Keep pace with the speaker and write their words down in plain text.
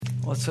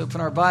Let's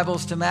open our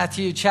Bibles to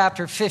Matthew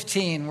chapter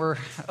 15. We're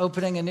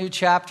opening a new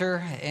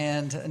chapter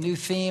and a new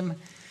theme,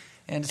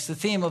 and it's the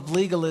theme of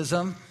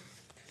legalism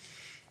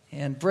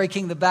and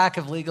breaking the back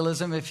of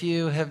legalism. If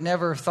you have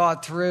never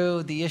thought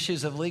through the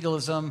issues of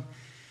legalism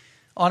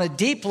on a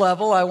deep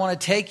level, I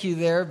want to take you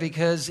there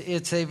because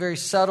it's a very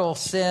subtle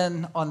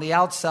sin on the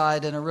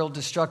outside and a real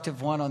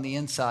destructive one on the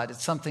inside.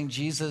 It's something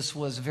Jesus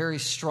was very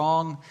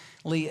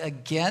strongly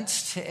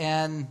against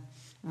and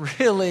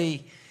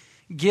really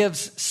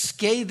gives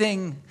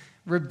scathing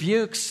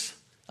rebukes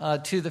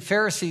to the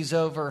Pharisees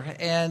over.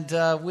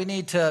 And we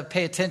need to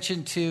pay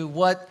attention to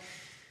what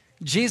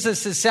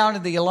Jesus is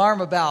sounding the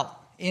alarm about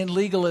in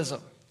legalism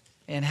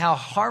and how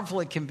harmful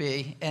it can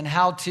be and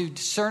how to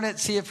discern it,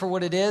 see it for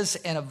what it is,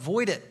 and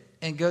avoid it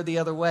and go the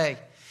other way.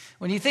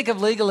 When you think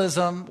of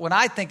legalism, when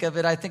I think of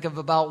it, I think of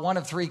about one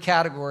of three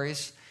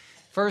categories.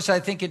 First, I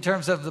think in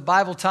terms of the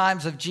Bible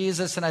times of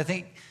Jesus, and I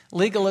think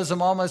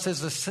legalism almost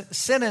is a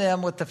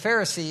synonym with the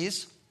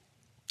Pharisees.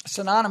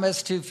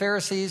 Synonymous to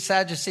Pharisees,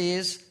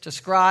 Sadducees, to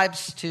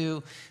scribes,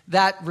 to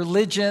that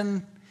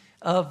religion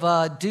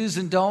of do's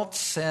and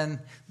don'ts and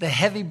the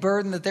heavy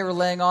burden that they were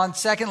laying on.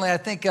 Secondly, I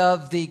think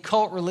of the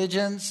cult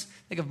religions.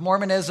 Think of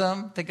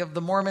Mormonism. Think of the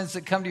Mormons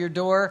that come to your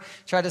door,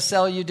 try to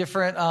sell you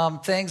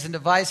different things and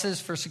devices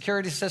for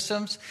security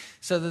systems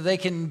so that they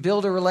can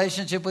build a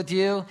relationship with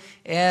you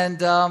and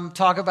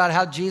talk about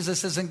how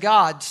Jesus isn't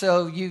God.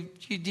 So you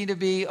need to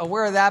be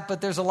aware of that,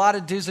 but there's a lot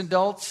of do's and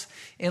don'ts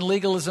in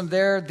legalism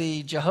there.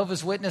 The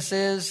Jehovah's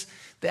Witnesses,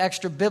 the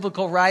extra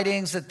biblical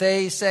writings that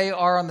they say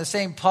are on the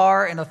same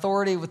par in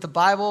authority with the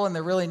Bible, and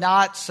they're really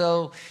not.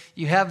 So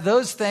you have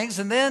those things.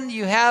 And then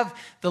you have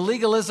the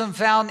legalism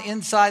found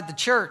inside the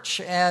church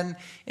and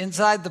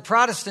inside the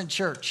Protestant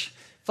church.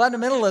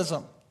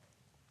 Fundamentalism.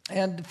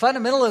 And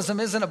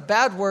fundamentalism isn't a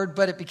bad word,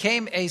 but it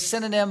became a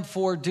synonym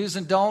for do's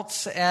and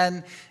don'ts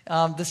and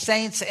the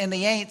saints and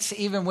the ain'ts,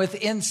 even with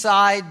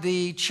inside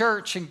the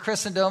church in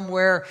Christendom,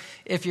 where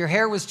if your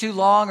hair was too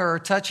long or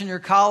touching your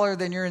collar,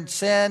 then you're in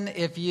sin.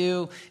 If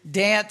you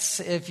dance,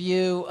 if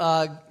you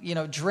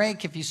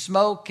drink, if you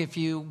smoke, if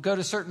you go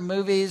to certain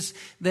movies,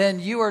 then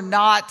you are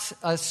not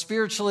a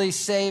spiritually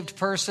saved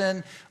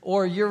person,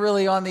 or you're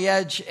really on the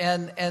edge,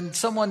 and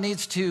someone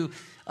needs to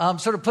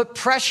sort of put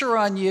pressure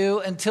on you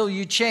until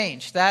you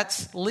change.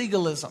 That's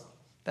legalism.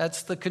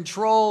 That's the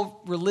control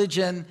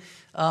religion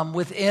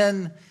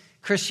within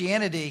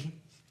Christianity.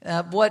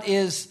 What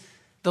is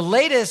the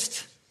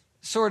latest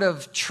sort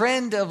of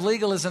trend of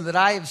legalism that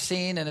I have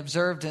seen and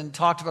observed and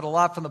talked about a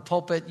lot from the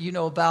pulpit, you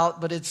know about,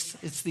 but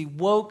it's the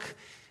woke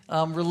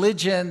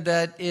religion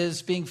that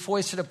is being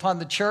foisted upon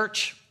the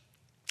church.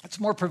 It's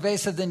more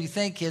pervasive than you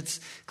think. It's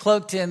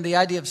cloaked in the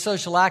idea of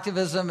social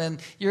activism, and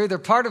you're either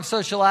part of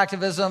social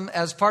activism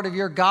as part of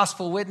your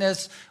gospel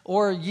witness,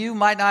 or you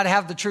might not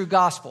have the true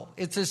gospel.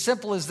 It's as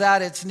simple as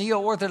that. It's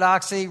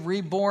neo-orthodoxy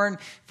reborn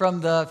from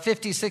the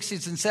 50s,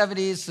 60s, and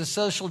 70s, the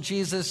social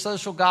Jesus,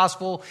 social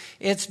gospel.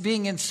 It's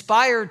being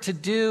inspired to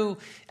do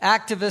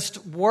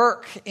activist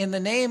work in the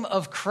name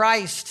of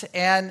Christ,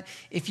 and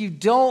if you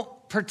don't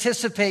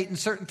participate in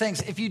certain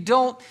things, if you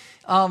don't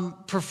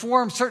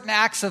perform certain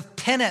acts of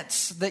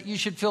penance that you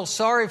should feel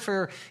sorry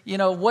for,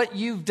 what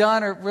you've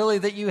done or really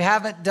that you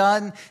haven't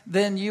done,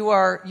 then you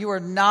are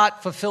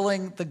not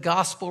fulfilling the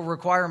gospel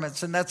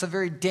requirements. And that's a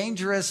very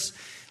dangerous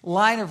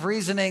line of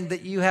reasoning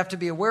that you have to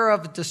be aware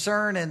of,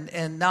 discern,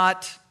 and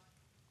not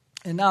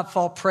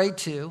fall prey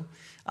to.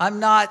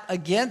 I'm not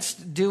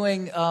against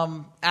doing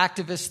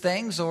activist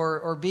things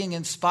or being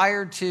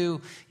inspired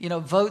to,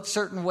 vote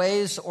certain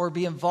ways or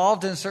be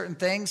involved in certain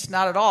things.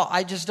 Not at all.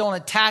 I just don't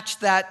attach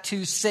that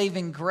to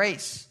saving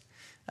grace.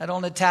 I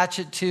don't attach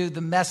it to the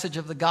message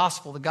of the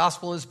gospel. The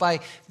gospel is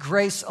by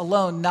grace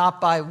alone, not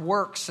by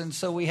works. And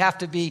so we have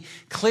to be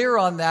clear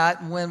on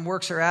that. And when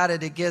works are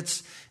added, it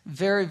gets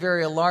very,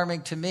 very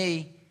alarming to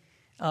me,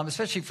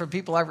 especially for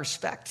people I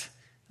respect.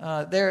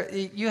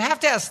 You have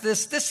to ask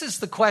this. This is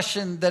the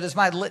question that is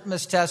my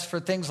litmus test for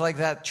things like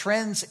that.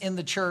 Trends in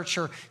the church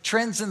or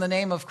trends in the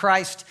name of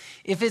Christ.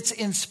 If it's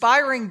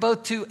inspiring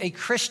both to a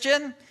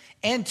Christian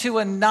and to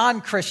a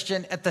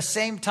non-Christian at the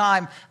same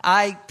time,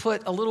 I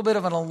put a little bit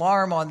of an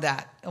alarm on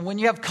that. And when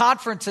you have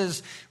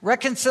conferences,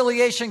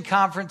 reconciliation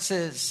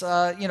conferences,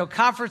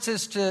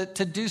 conferences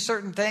to do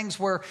certain things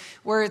where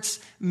it's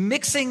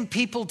mixing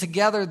people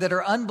together that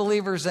are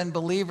unbelievers and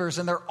believers,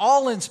 and they're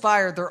all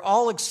inspired, they're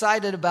all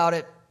excited about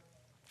it,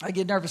 I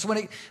get nervous.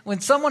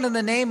 When someone in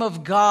the name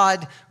of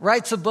God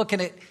writes a book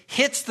and it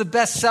hits the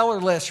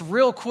bestseller list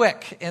real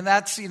quick, and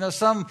that's,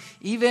 some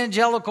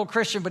evangelical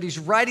Christian, but he's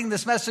writing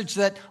this message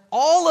that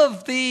all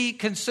of the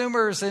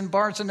consumers in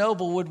Barnes &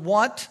 Noble would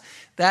want,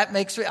 that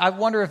makes me, I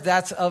wonder if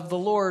that's of the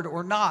Lord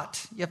or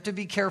not. You have to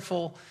be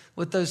careful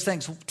with those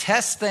things.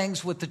 Test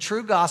things with the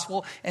true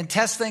gospel and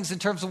test things in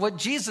terms of what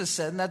Jesus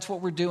said, and that's what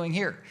we're doing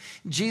here.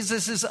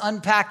 Jesus is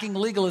unpacking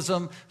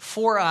legalism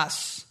for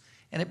us.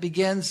 And it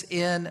begins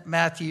in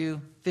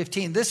Matthew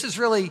 15. This is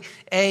really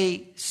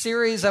a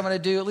series I'm going to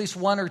do at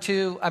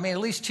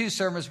least two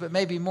sermons, but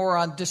maybe more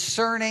on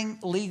discerning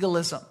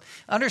legalism,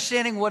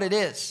 understanding what it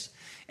is.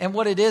 and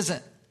what it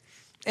isn't.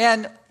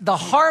 And the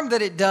harm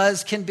that it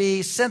does can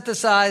be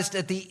synthesized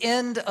at the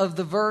end of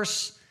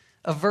verse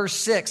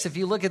 6. If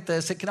you look at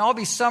this, it can all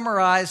be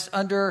summarized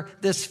under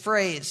this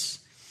phrase.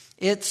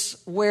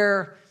 It's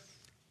where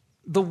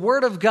the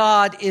word of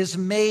God is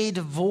made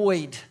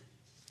void.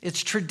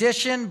 It's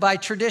tradition. By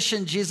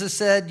tradition, Jesus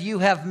said, you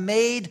have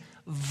made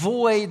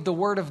void the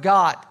word of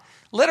God.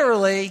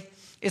 Literally,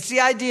 it's the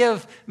idea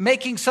of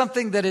making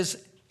something that is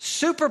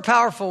super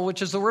powerful,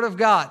 which is the word of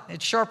God.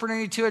 It's sharper than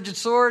any two-edged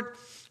sword.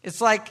 It's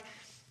like,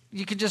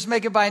 you could just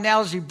make it by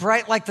analogy,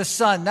 bright like the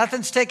sun.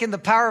 Nothing's taken the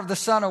power of the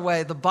sun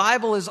away. The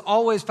Bible is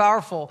always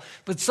powerful.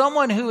 But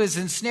someone who is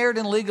ensnared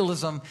in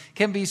legalism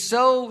can be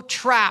so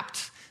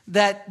trapped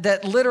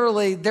that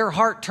literally their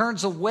heart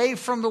turns away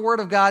from the word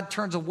of God,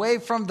 turns away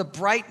from the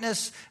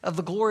brightness of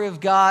the glory of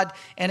God,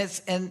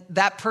 and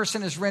that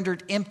person is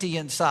rendered empty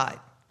inside.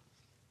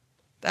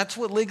 That's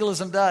what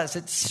legalism does.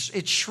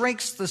 It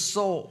shrinks the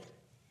soul.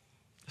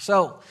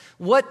 So,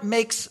 what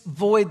makes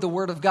void the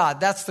word of God?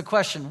 That's the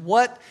question.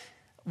 What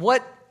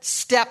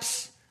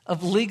steps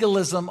of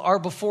legalism are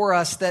before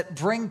us that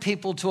bring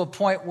people to a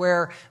point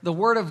where the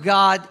word of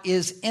God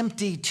is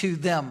empty to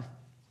them?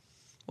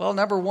 Well,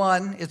 number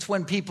one, it's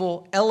when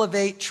people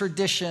elevate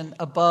tradition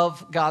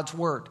above God's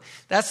word.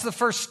 That's the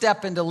first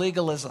step into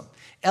legalism.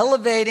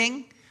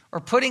 Elevating or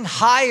putting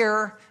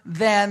higher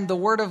than the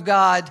word of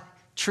God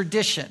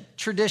tradition.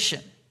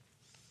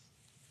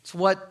 It's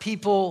what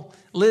people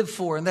live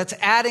for, and that's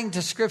adding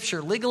to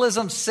Scripture.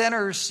 Legalism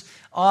centers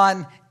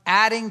on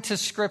adding to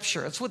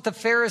Scripture. It's what the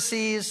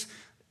Pharisees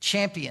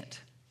championed.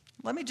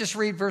 Let me just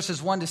read verses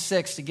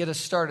 1-6 to get us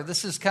started.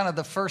 This is kind of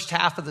the first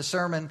half of the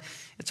sermon.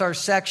 It's our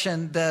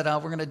section that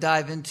we're going to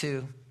dive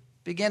into,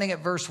 beginning at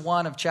verse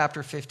 1 of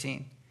chapter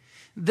 15.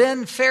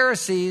 Then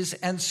Pharisees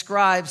and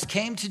scribes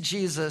came to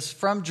Jesus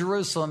from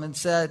Jerusalem and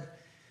said,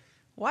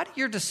 "Why do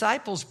your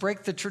disciples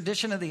break the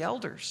tradition of the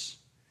elders?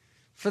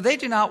 For they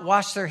do not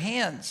wash their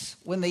hands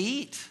when they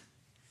eat."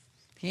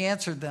 He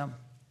answered them,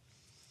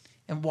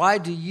 "And why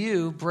do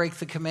you break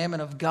the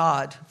commandment of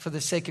God for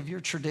the sake of your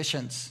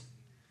traditions?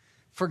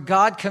 For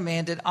God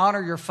commanded,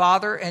 'Honor your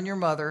father and your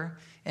mother,'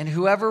 and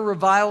whoever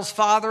reviles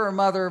father or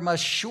mother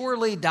must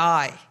surely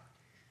die.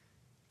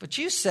 But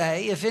you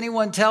say, if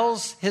anyone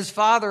tells his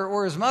father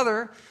or his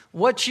mother,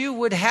 'What you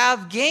would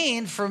have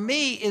gained from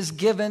me is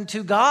given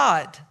to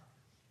God,'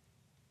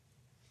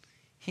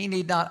 he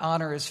need not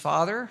honor his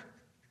father.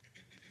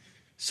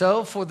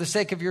 So, for the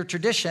sake of your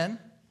tradition,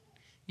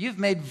 you've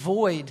made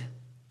void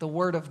the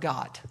word of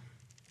God."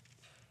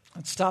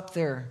 Let's stop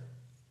there.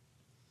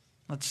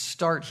 Let's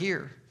start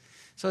here.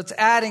 So it's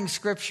adding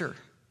Scripture,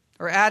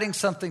 or adding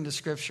something to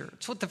Scripture.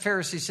 It's what the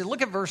Pharisees said.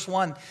 Look at verse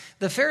 1.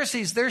 The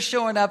Pharisees, they're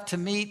showing up to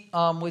meet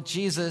with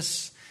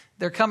Jesus.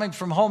 They're coming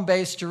from home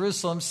base,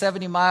 Jerusalem,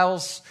 70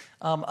 miles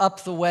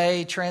up the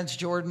way,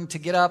 Transjordan, to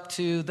get up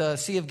to the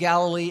Sea of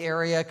Galilee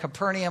area,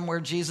 Capernaum, where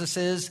Jesus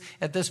is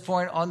at this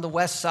point on the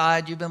west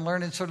side. You've been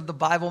learning sort of the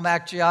Bible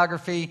map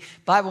geography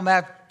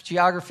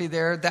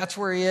there. That's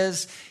where he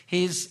is.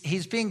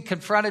 He's being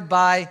confronted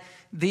by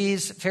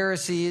these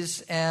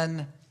Pharisees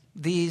and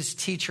these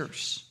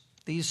teachers,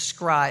 these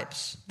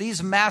scribes,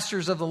 these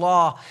masters of the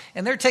law,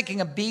 and they're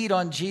taking a bead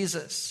on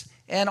Jesus.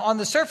 And on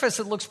the surface,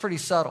 it looks pretty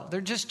subtle.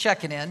 They're just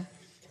checking in,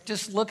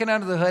 just looking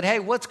under the hood. Hey,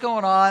 what's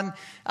going on?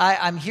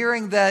 I'm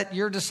hearing that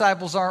your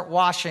disciples aren't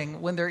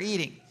washing when they're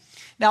eating.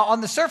 Now,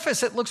 on the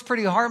surface, it looks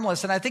pretty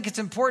harmless, and I think it's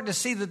important to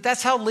see that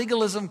that's how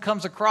legalism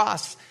comes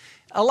across.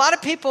 A lot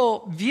of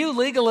people view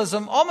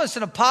legalism almost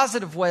in a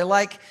positive way,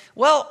 like,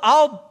 well,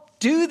 I'll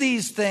do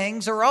these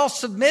things or I'll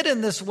submit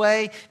in this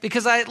way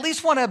because I at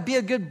least want to be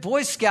a good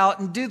Boy Scout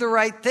and do the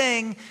right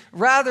thing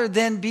rather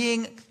than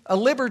being a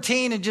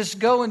libertine and just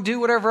go and do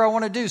whatever I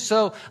want to do.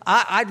 So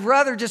I'd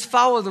rather just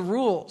follow the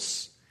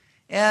rules.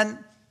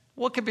 And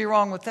what could be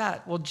wrong with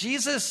that? Well,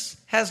 Jesus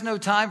has no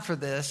time for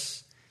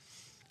this.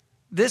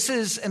 This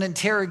is an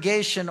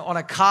interrogation on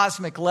a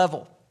cosmic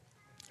level.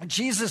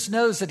 Jesus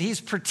knows that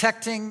he's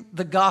protecting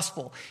the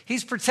gospel.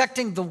 He's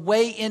protecting the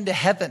way into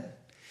heaven.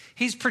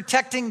 He's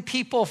protecting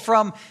people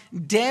from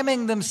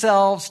damning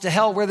themselves to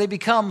hell where they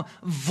become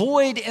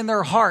void in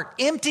their heart,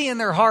 empty in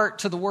their heart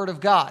to the word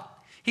of God.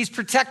 He's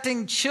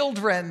protecting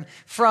children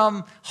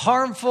from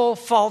harmful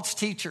false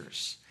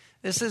teachers.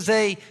 This is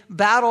a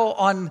battle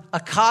on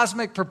a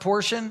cosmic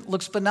proportion.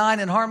 Looks benign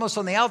and harmless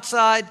on the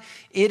outside.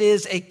 It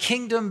is a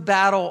kingdom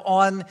battle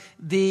on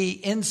the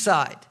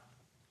inside.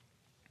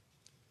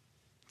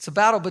 It's a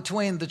battle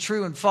between the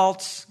true and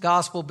false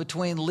gospel,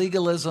 between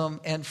legalism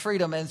and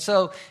freedom. And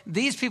so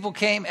these people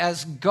came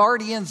as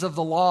guardians of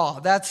the law.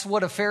 That's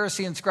what a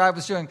Pharisee and scribe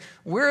was doing.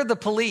 We're the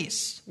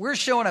police. We're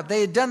showing up. They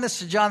had done this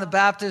to John the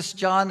Baptist,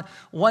 John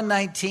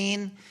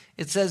 1:19.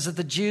 It says that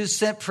the Jews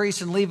sent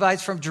priests and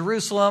Levites from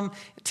Jerusalem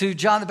to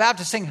John the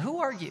Baptist saying, "Who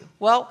are you?"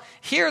 Well,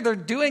 here they're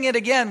doing it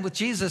again with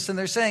Jesus, and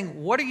they're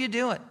saying, "What are you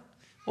doing?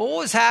 Well, what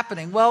was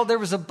happening? Well, there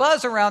was a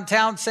buzz around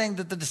town saying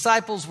that the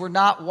disciples were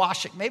not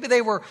washing. Maybe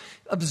they were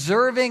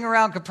observing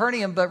around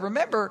Capernaum, but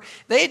remember,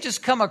 they had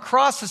just come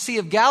across the Sea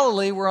of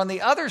Galilee, where on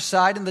the other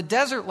side, in the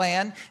desert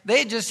land, they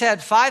had just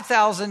had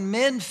 5,000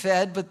 men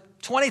fed,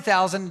 but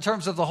 20,000 in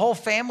terms of the whole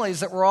families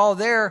that were all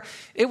there.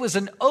 It was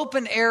an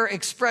open air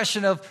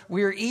expression of,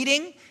 we're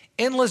eating,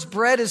 endless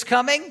bread is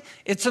coming,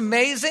 it's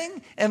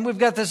amazing, and we've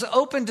got this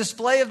open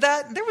display of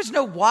that. There was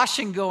no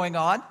washing going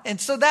on, and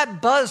so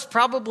that buzz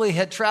probably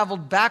had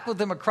traveled back with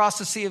them across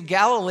the Sea of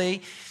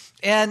Galilee,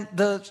 and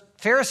the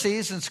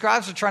Pharisees and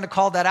scribes are trying to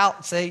call that out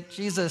and say,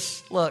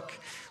 Jesus, look,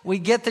 we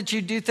get that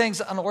you do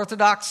things in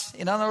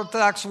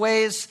unorthodox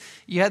ways.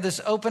 You had this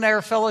open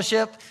air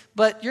fellowship,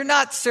 but you're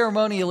not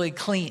ceremonially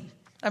clean.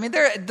 I mean,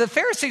 the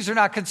Pharisees are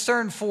not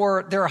concerned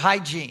for their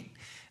hygiene.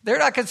 They're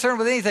not concerned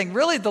with anything.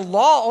 Really, the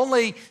law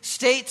only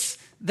states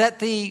that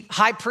the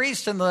high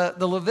priest and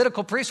the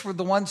Levitical priests were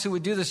the ones who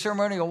would do the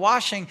ceremonial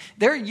washing.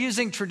 They're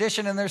using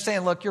tradition, and they're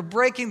saying, look, you're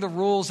breaking the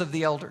rules of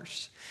the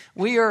elders.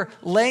 We are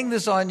laying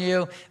this on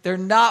you. They're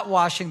not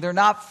washing. They're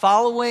not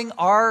following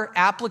our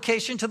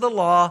application to the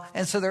law,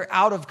 and so they're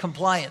out of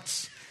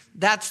compliance.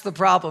 That's the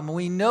problem.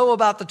 We know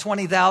about the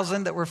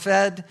 20,000 that were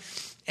fed,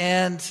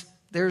 and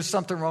there's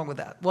something wrong with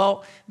that.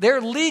 Well, their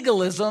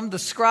legalism, the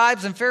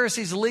scribes and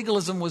Pharisees'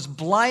 legalism, was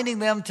blinding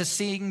them to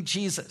seeing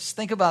Jesus.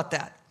 Think about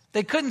that.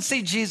 They couldn't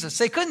see Jesus.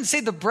 They couldn't see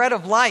the bread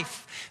of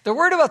life. They're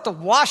worried about the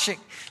washing.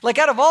 Like,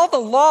 out of all the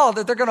law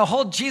that they're going to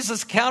hold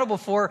Jesus accountable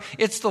for,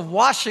 it's the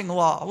washing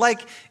law.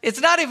 Like,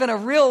 it's not even a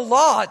real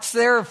law. It's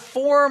their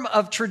form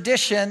of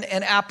tradition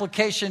and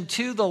application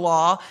to the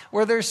law,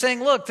 where they're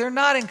saying, look, they're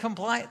not in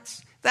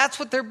compliance. That's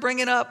what they're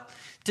bringing up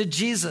to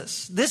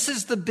Jesus. This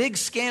is the big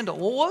scandal.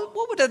 Well,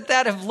 what would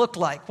that have looked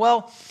like?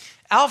 Well,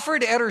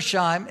 Alfred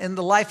Edersheim, in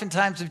The Life and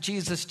Times of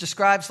Jesus,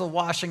 describes the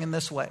washing in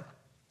this way.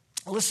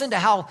 Listen to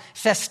how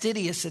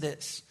fastidious it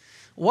is.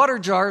 Water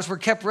jars were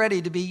kept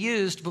ready to be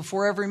used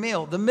before every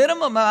meal. The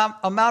minimum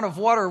amount of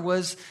water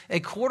was a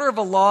quarter of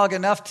a log,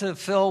 enough to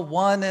fill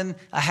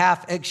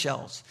 1.5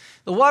 eggshells.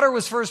 The water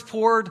was first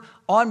poured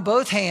on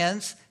both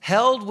hands,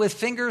 held with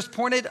fingers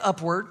pointed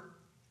upward,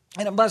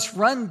 and it must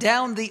run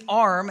down the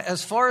arm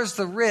as far as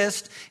the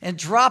wrist and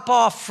drop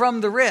off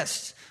from the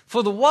wrist.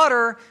 For the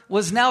water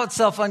was now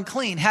itself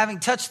unclean, having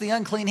touched the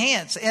unclean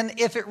hands. And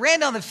if it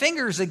ran down the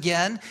fingers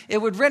again, it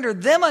would render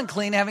them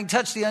unclean, having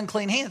touched the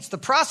unclean hands. The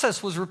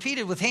process was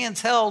repeated with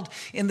hands held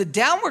in the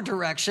downward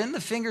direction, the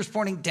fingers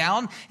pointing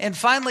down. And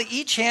finally,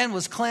 each hand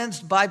was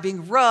cleansed by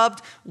being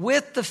rubbed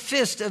with the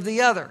fist of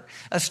the other.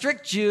 A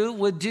strict Jew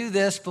would do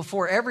this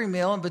before every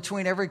meal and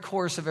between every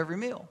course of every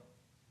meal.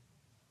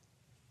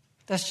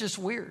 That's just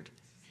weird.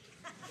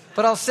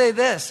 But I'll say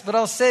this.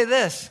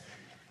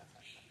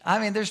 I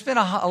mean, there's been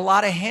a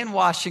lot of hand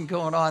washing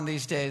going on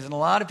these days, and a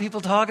lot of people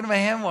talking about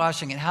hand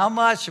washing and how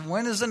much and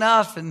when is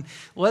enough and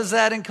was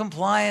that in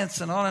compliance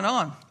and on and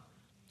on.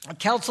 I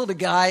counseled a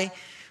guy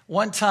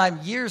one time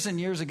years and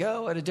years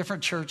ago at a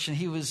different church, and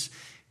he was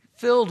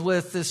filled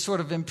with this sort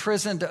of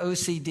imprisoned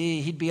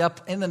OCD. He'd be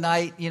up in the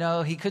night,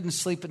 he couldn't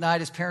sleep at night.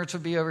 His parents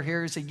would be over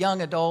here. He's a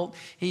young adult.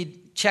 He'd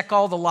check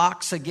all the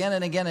locks again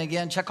and again and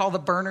again, check all the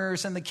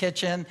burners in the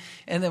kitchen,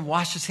 and then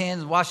wash his hands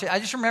and wash it. I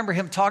just remember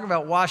him talking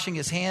about washing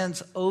his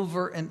hands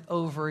over and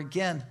over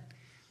again.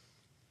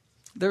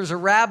 There was a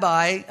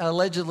rabbi,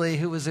 allegedly,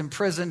 who was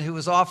imprisoned, who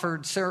was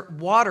offered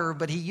water,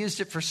 but he used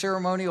it for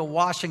ceremonial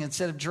washing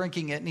instead of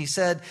drinking it. And he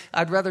said,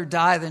 I'd rather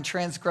die than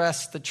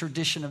transgress the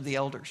tradition of the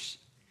elders.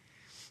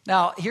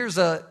 Now, here's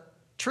a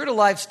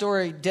true-to-life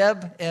story.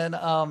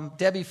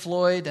 Debbie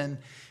Floyd and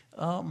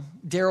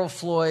Daryl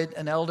Floyd,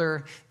 an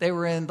elder, they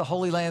were in the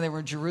Holy Land, they were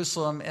in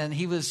Jerusalem, and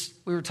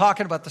we were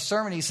talking about the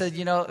sermon. He said,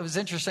 it was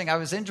interesting. I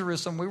was in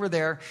Jerusalem, we were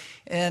there,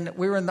 and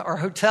we were in our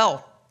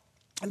hotel,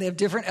 and they have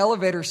different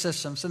elevator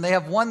systems, and they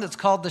have one that's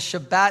called the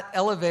Shabbat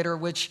elevator,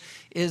 which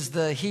is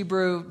the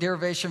Hebrew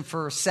derivation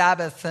for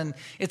Sabbath, and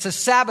it's a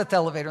Sabbath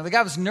elevator. The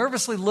guy was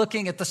nervously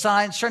looking at the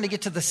signs, trying to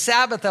get to the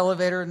Sabbath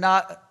elevator,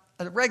 not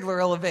a regular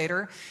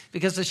elevator,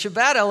 because the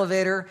Shabbat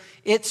elevator,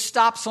 it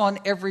stops on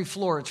every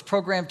floor. It's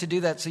programmed to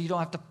do that, so you don't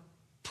have to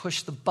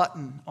push the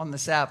button on the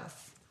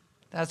Sabbath.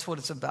 That's what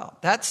it's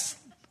about. That's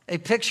a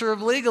picture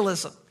of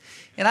legalism.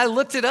 And I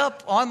looked it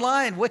up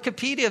online.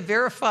 Wikipedia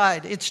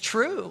verified it's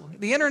true.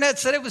 The internet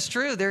said it was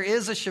true. There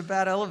is a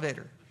Shabbat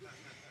elevator.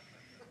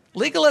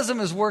 Legalism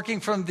is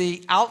working from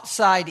the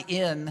outside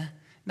in,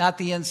 not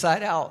the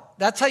inside out.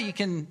 That's how you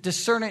can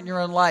discern it in your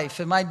own life.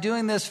 Am I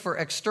doing this for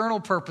external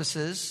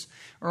purposes,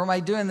 or am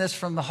I doing this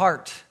from the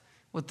heart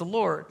with the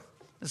Lord?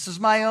 This is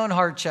my own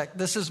heart check.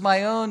 This is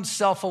my own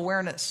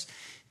self-awareness.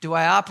 Do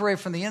I operate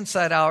from the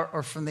inside out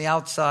or from the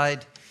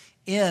outside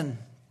in?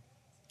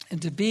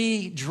 And to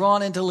be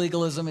drawn into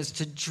legalism is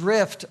to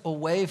drift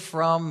away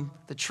from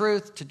the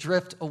truth, to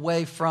drift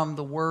away from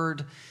the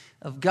Word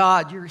of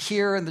God. You're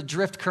here and the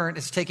drift current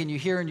is taking you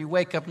here, and you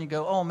wake up and you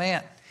go, oh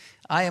man,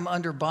 I am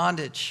under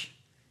bondage.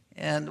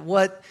 And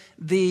what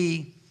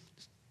the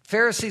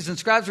Pharisees and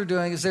scribes were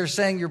doing is they're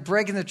saying you're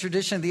breaking the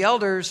tradition of the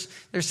elders.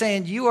 They're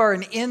saying you are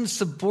an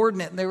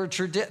insubordinate. And they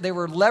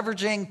were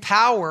leveraging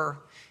power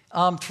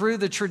through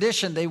the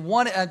tradition. They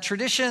wanted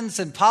traditions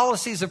and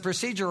policies of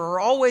procedure are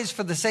always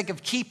for the sake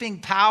of keeping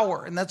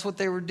power, and that's what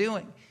they were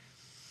doing.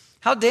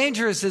 How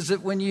dangerous is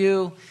it when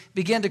you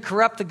begin to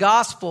corrupt the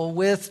gospel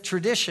with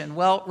tradition?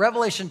 Well,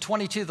 Revelation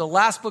 22, the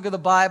last book of the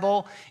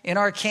Bible in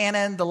our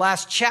canon, the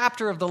last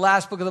chapter of the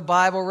last book of the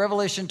Bible,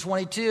 Revelation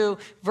 22,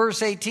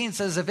 verse 18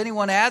 says, if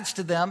anyone adds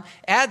to them,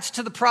 adds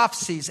to the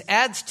prophecies,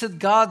 adds to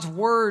God's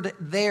word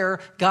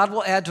there, God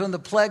will add to him the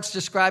plagues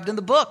described in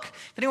the book.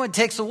 If anyone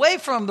takes away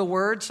from the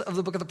words of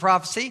the book of the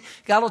prophecy,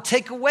 God will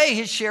take away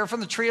his share from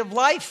the tree of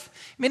life.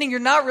 Meaning you're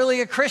not really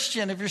a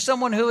Christian if you're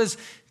someone who is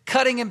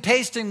cutting and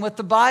pasting with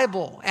the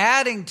Bible.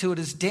 Adding to it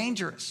is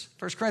dangerous.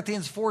 1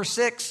 Corinthians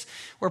 4:6,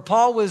 where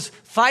Paul was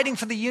fighting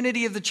for the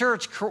unity of the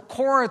church.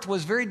 Corinth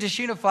was very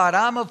disunified.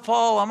 I'm of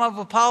Paul, I'm of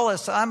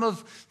Apollos, I'm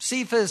of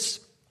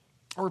Cephas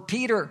or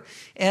Peter.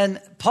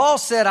 And Paul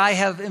said, I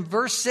have, in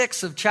verse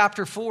 6 of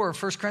chapter 4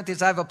 of 1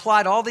 Corinthians, I've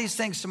applied all these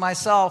things to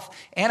myself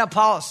and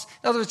Apollos.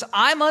 In other words,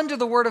 I'm under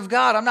the word of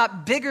God. I'm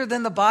not bigger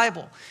than the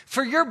Bible.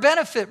 For your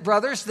benefit,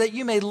 brothers, that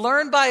you may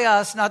learn by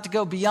us not to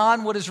go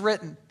beyond what is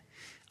written.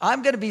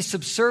 I'm going to be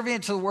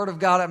subservient to the word of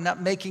God. I'm not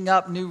making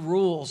up new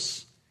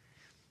rules.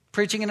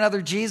 Preaching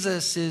another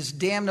Jesus is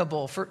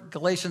damnable. For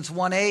Galatians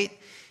 1:8,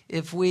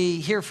 if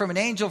we hear from an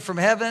angel from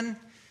heaven,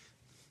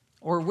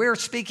 or we're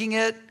speaking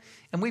it,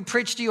 and we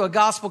preach to you a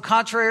gospel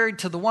contrary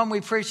to the one we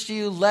preach to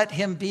you, let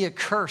him be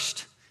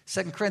accursed.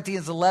 2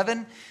 Corinthians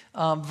 11,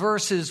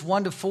 verses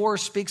 1-4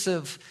 speaks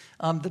of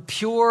the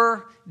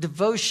pure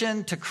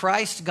devotion to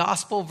Christ's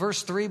gospel.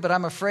 Verse 3, but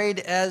I'm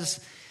afraid as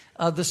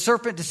the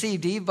serpent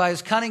deceived Eve by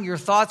his cunning, your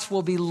thoughts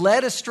will be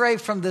led astray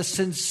from the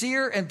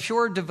sincere and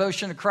pure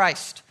devotion to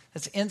Christ.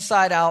 That's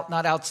inside out,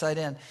 not outside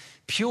in.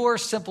 Pure,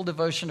 simple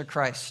devotion to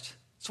Christ.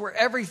 It's where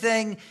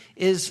everything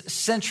is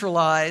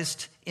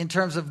centralized in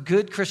terms of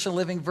good Christian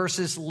living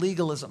versus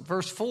legalism.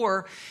 Verse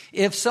 4,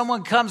 if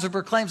someone comes and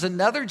proclaims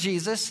another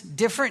Jesus,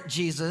 different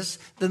Jesus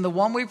than the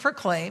one we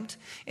proclaimed,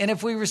 and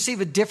if we receive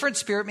a different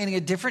spirit, meaning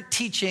a different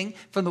teaching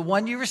from the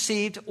one you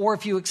received, or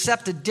if you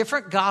accept a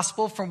different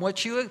gospel from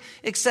what you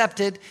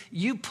accepted,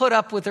 you put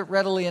up with it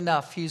readily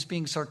enough. He's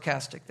being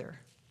sarcastic there.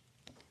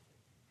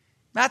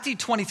 Matthew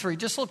 23,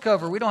 just look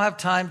over. We don't have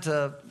time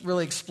to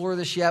really explore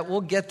this yet.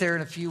 We'll get there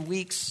in a few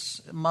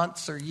weeks,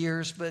 months, or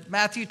years. But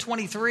Matthew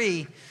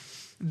 23,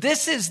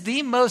 this is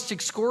the most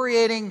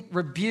excoriating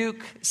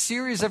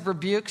series of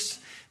rebukes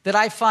that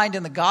I find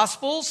in the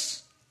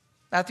Gospels,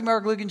 Matthew,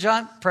 Mark, Luke, and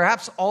John,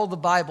 perhaps all the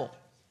Bible.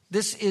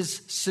 This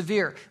is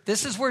severe.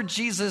 This is where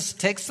Jesus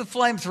takes the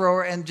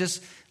flamethrower and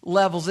just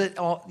levels it,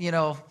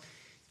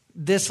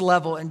 this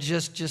level, and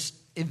just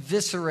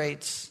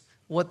eviscerates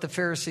what the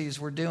Pharisees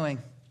were doing.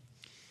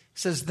 It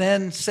says,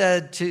 then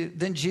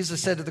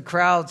Jesus said to the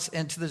crowds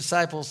and to the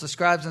disciples, the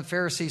scribes and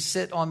Pharisees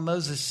sit on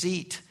Moses'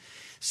 seat.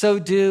 So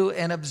do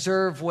and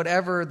observe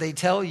whatever they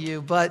tell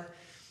you, but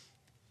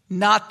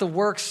not the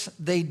works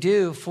they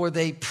do, for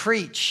they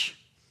preach,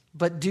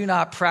 but do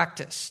not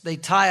practice. They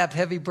tie up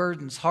heavy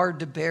burdens, hard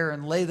to bear,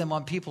 and lay them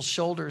on people's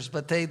shoulders,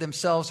 but they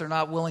themselves are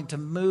not willing to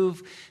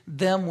move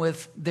them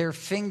with their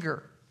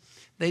finger.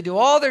 They do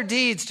all their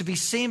deeds to be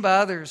seen by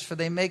others, for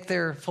they make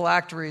their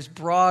phylacteries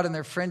broad and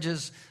their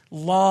fringes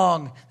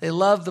long. They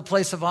love the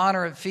place of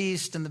honor at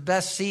feast and the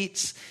best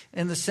seats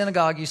in the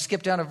synagogue. You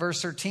skip down to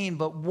verse 13.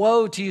 But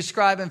woe to you,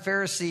 scribes and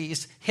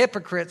Pharisees,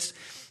 hypocrites,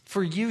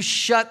 for you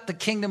shut the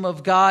kingdom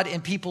of God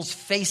in people's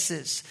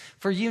faces.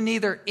 For you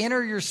neither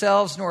enter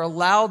yourselves nor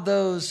allow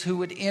those who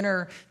would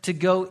enter to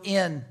go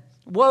in.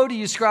 Woe to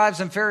you, scribes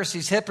and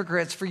Pharisees,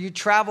 hypocrites, for you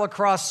travel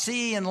across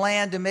sea and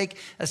land to make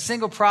a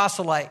single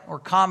proselyte or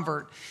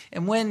convert.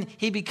 And when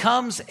he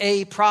becomes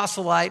a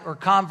proselyte or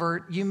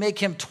convert, you make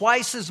him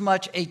twice as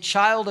much a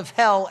child of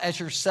hell as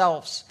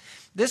yourselves.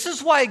 This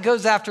is why it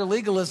goes after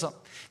legalism,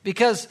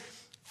 because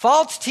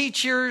false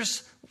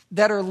teachers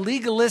that are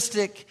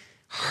legalistic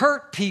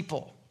hurt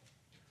people.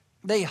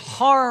 They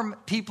harm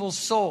people's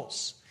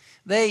souls.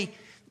 They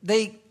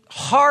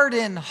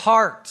harden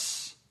hearts.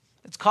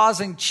 It's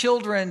causing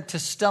children to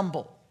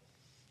stumble.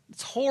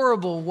 It's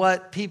horrible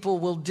what people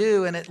will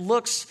do, and it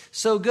looks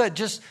so good.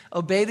 Just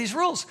obey these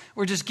rules.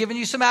 We're just giving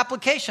you some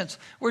applications.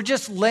 We're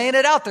just laying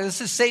it out there. This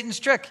is Satan's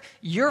trick.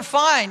 You're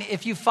fine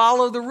if you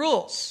follow the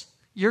rules.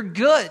 You're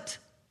good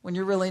when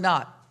you're really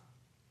not.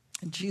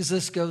 And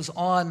Jesus goes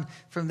on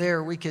from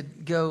there. We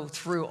could go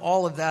through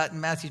all of that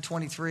in Matthew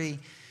 23,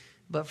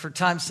 but for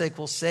time's sake,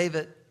 we'll save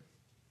it.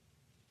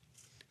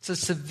 It's a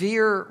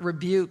severe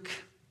rebuke.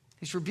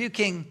 He's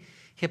rebuking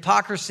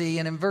hypocrisy.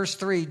 And in verse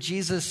 3,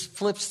 Jesus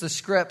flips the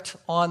script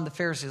on the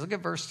Pharisees. Look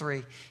at verse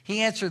 3. He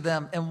answered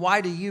them, and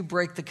why do you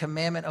break the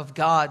commandment of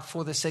God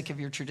for the sake of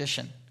your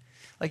tradition?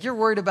 Like, you're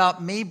worried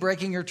about me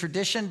breaking your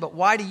tradition, but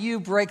why do you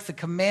break the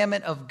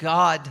commandment of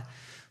God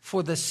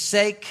for the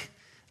sake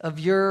of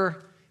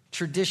your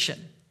tradition?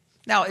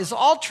 Now, is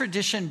all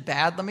tradition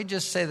bad? Let me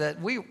just say that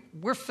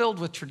we're filled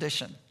with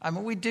tradition. I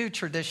mean, we do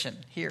tradition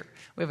here.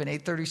 We have an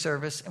 8:30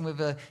 service and we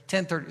have a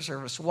 10:30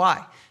 service.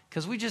 Why?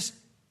 Because we just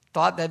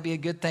thought that'd be a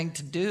good thing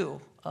to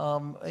do,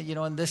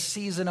 in this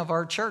season of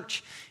our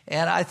church.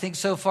 And I think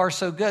so far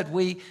so good.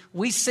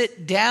 We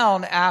sit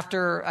down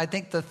after, I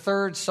think, the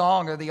third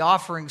song or the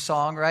offering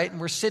song, right? And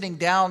we're sitting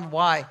down.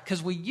 Why?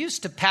 Because we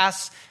used to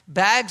pass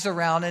bags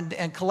around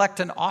and collect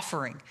an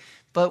offering,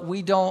 but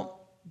we don't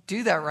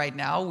do that right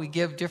now. We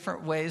give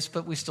different ways,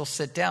 but we still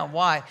sit down.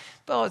 Why?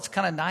 Well, it's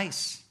kind of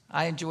nice.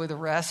 I enjoy the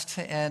rest,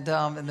 and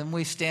then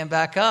we stand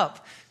back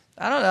up.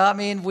 I don't know. I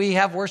mean, we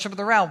have worship of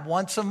the round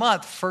once a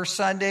month, first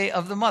Sunday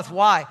of the month.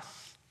 Why?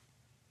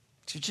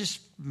 You just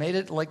made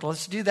it like,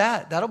 let's do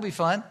that. That'll be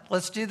fun.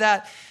 Let's do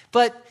that.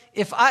 But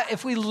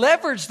if we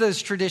leverage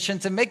those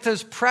traditions and make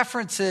those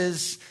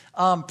preferences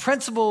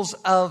principles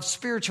of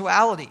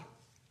spirituality,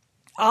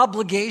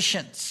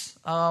 obligations,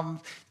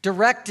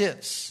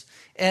 directives,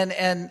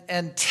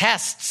 and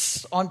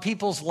tests on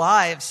people's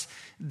lives,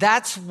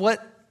 that's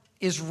what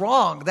is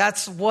wrong.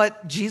 That's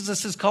what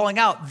Jesus is calling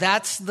out.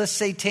 That's the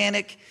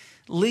satanic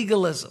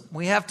legalism.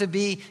 We have to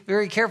be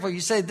very careful. You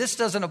say, this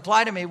doesn't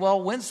apply to me.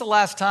 Well, when's the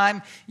last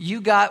time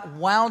you got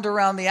wound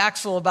around the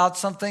axle about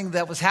something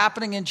that was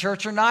happening in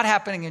church or not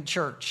happening in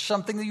church?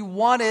 Something that you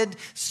wanted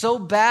so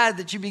bad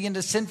that you begin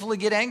to sinfully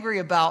get angry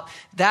about.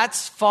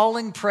 That's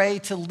falling prey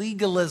to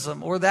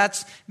legalism, or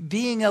that's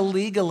being a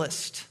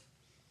legalist.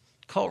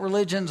 Cult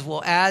religions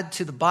will add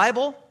to the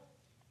Bible.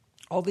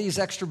 All these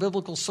extra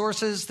biblical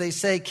sources, they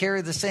say,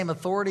 carry the same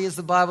authority as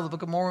the Bible, the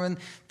Book of Mormon,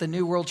 the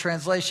New World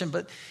Translation.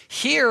 But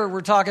here we're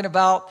talking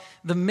about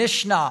the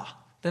Mishnah.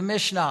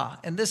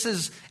 And this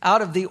is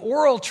out of the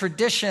oral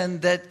tradition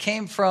that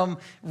came from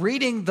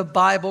reading the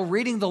Bible,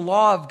 reading the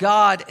law of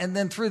God, and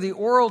then through the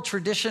oral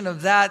tradition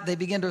of that,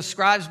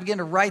 scribes begin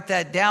to write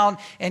that down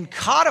and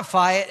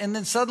codify it, and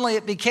then suddenly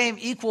it became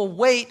equal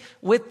weight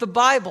with the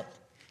Bible.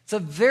 It's a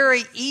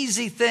very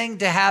easy thing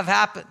to have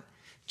happen.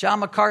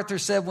 John MacArthur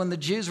said when the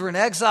Jews were in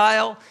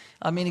exile,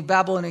 meaning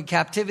Babylonian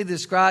captivity, the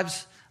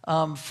scribes,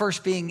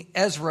 first being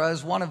Ezra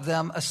as one of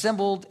them,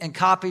 assembled and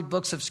copied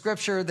books of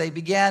Scripture. They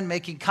began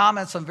making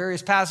comments on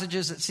various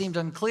passages that seemed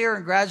unclear,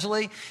 and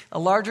gradually a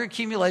larger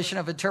accumulation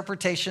of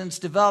interpretations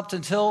developed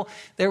until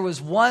there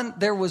was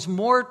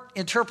more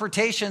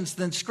interpretations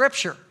than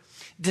Scripture.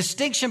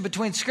 Distinction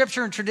between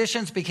Scripture and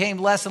traditions became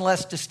less and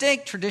less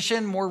distinct,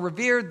 tradition more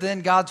revered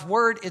than God's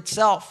Word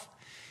itself.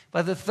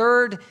 By the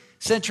 3rd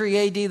century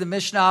AD, the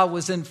Mishnah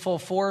was in full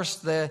force.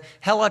 The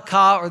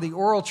Halakha, or the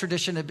oral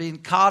tradition, had been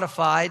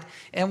codified,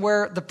 and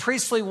where the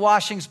priestly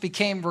washings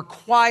became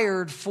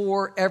required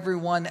for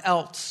everyone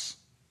else.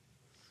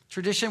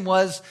 Tradition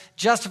was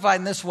justified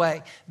in this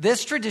way.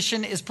 This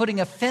tradition is putting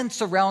a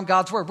fence around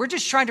God's Word. We're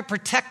just trying to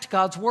protect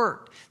God's Word.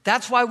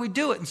 That's why we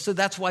do it, and so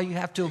that's why you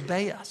have to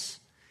obey us.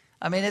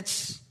 I mean,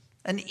 it's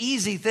an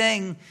easy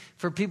thing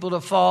for people to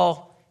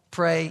fall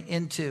prey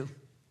into.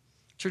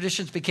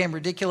 Traditions became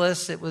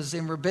ridiculous. It was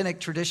in rabbinic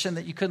tradition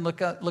that you couldn't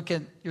look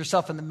at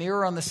yourself in the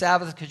mirror on the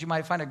Sabbath because you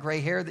might find a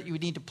gray hair that you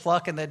would need to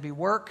pluck, and that'd be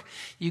work.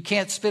 You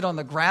can't spit on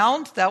the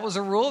ground. That was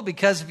a rule,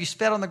 because if you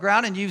spit on the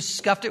ground and you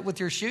scuffed it with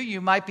your shoe,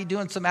 you might be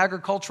doing some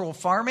agricultural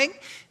farming,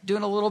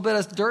 doing a little bit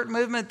of dirt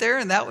movement there,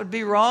 and that would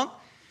be wrong.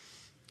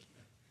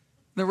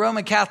 The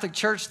Roman Catholic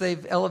Church,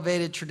 they've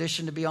elevated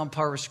tradition to be on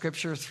par with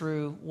Scripture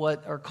through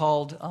what are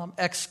called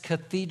ex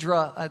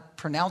cathedra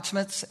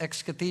pronouncements.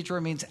 Ex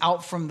cathedra means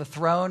out from the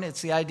throne.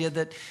 It's the idea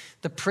that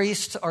the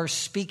priests are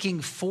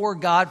speaking for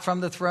God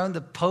from the throne.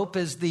 The Pope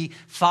is the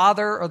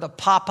father, or the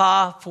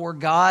papa, for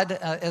God,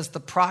 as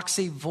the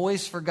proxy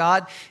voice for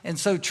God. And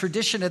so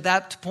tradition at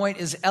that point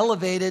is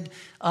elevated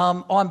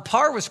on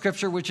par with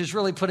Scripture, which is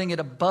really putting it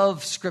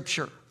above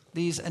Scripture.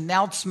 These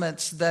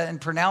announcements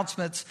and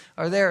pronouncements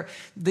are there.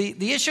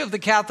 The issue of the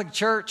Catholic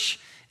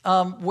Church,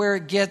 where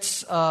it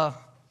gets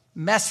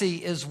messy,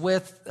 is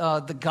with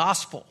the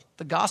gospel.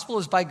 The gospel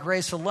is by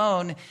grace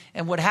alone,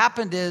 and what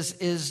happened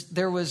is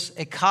there was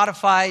a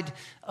codified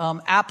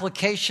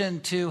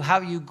application to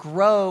how you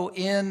grow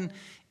in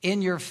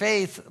your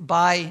faith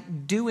by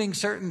doing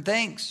certain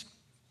things.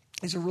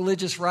 These are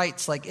religious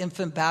rites like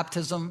infant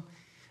baptism,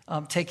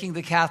 taking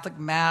the Catholic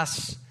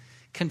Mass,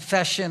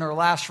 confession or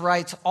last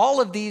rites.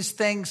 All of these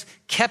things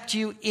kept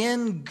you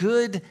in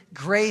good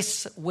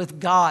grace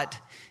with God.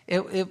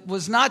 It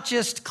was not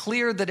just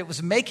clear that it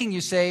was making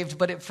you saved,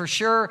 but it for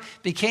sure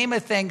became a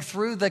thing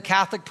through the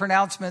Catholic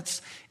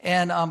pronouncements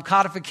and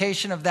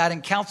codification of that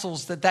in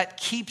councils that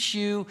keeps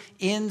you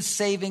in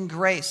saving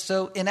grace.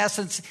 So in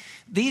essence,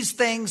 these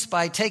things,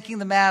 by taking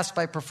the Mass,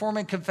 by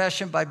performing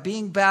confession, by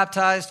being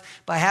baptized,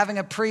 by having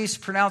a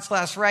priest pronounce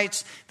last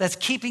rites, that's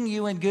keeping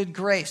you in good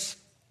grace.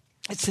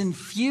 It's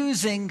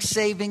infusing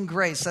saving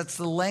grace. That's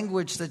the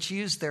language that's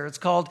used there. It's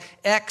called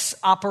ex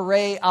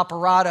opere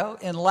operato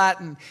in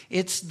Latin.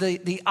 It's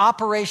the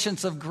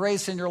operations of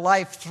grace in your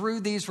life through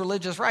these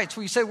religious rites.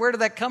 Well, you say, where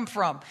did that come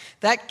from?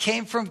 That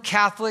came from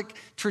Catholic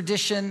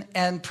tradition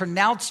and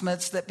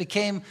pronouncements that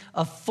became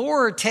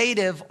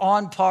authoritative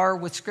on par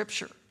with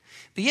Scripture.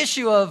 The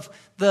issue of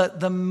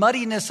the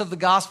muddiness of the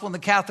gospel in the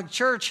Catholic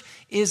Church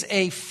is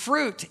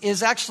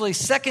actually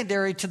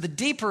secondary to the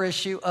deeper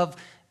issue of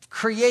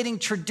creating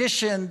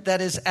tradition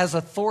that is as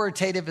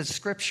authoritative as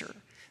Scripture.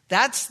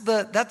 That's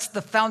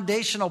the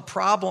foundational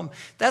problem.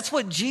 That's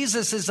what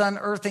Jesus is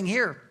unearthing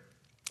here.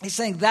 He's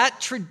saying that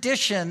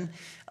tradition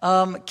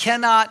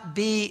cannot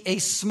be a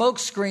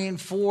smokescreen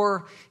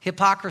for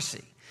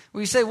hypocrisy.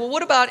 We say, well,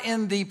 what about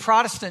in the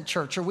Protestant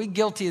church? Are we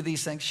guilty of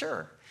these things?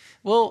 Sure.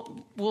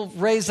 We'll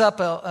raise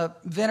up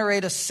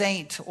venerate a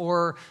saint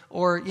or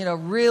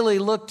really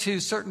look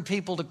to certain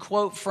people to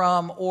quote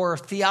from, or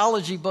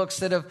theology books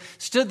that have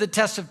stood the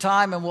test of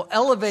time, and we'll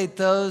elevate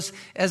those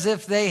as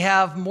if they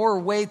have more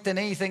weight than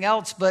anything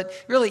else. But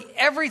really,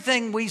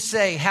 everything we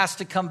say has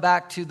to come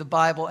back to the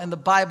Bible and the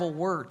Bible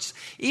words.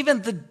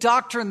 Even the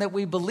doctrine that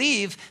we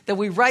believe, that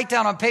we write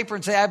down on paper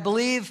and say, I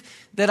believe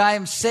that I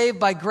am saved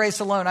by grace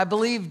alone. I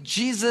believe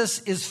Jesus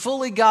is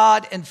fully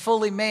God and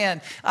fully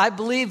man. I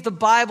believe the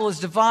Bible is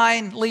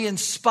divinely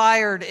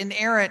inspired,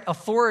 inerrant,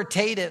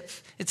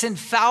 authoritative. It's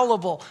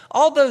infallible.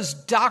 All those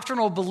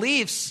doctrinal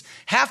beliefs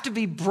have to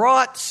be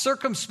brought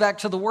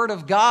circumspect to the Word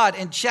of God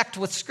and checked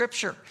with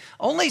Scripture.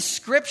 Only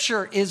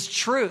Scripture is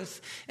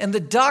truth. And the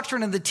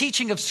doctrine and the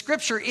teaching of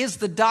Scripture is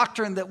the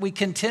doctrine that we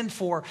contend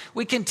for.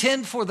 We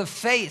contend for the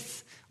faith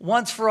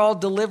once for all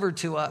delivered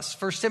to us.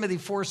 1 Timothy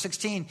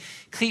 4:16,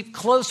 keep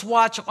close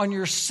watch on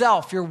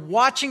yourself. You're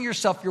watching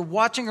yourself. You're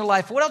watching your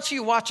life. What else are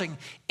you watching?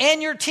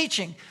 And you're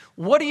teaching.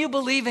 What are you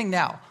believing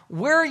now?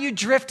 Where are you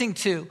drifting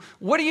to?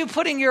 What are you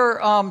putting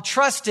your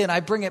trust in?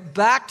 I bring it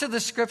back to the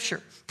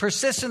Scripture.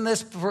 Persist in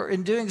this, for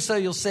in doing so,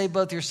 you'll save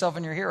both yourself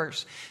and your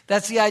hearers.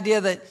 That's the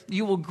idea that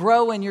you will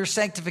grow in your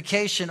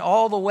sanctification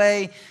all the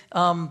way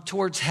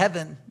towards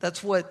heaven.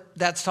 That's what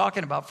that's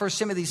talking about. 1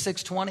 Timothy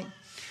 6:20.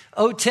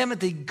 O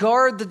Timothy,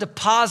 guard the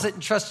deposit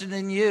entrusted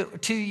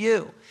to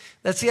you.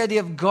 That's the idea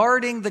of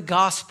guarding the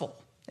gospel.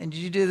 And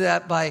you do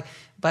that by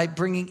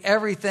bringing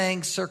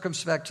everything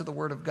circumspect to the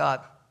Word of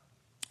God.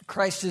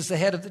 Christ is the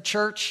head of the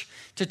church.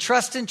 To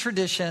trust in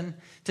tradition,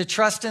 to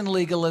trust in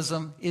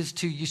legalism, is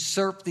to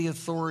usurp the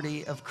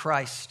authority of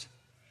Christ.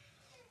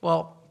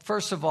 Well,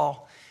 first of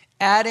all,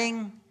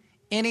 adding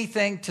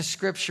anything to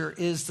Scripture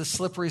is the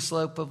slippery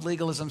slope of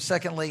legalism.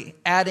 Secondly,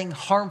 adding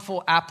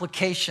harmful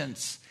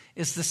applications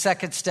is the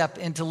second step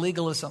into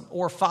legalism,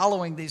 or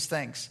following these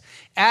things.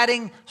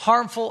 Adding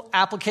harmful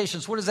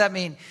applications. What does that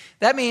mean?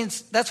 That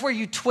means that's where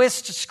you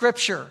twist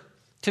Scripture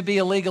to be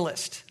a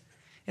legalist.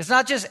 It's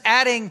not just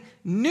adding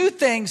new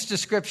things to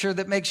Scripture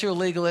that makes you a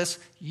legalist.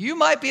 You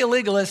might be a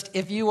legalist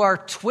if you are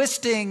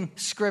twisting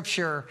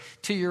Scripture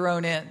to your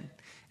own end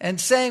and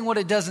saying what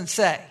it doesn't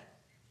say.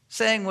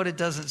 Saying what it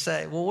doesn't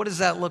say. Well, what does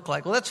that look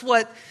like? Well,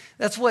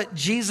 that's what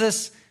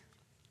Jesus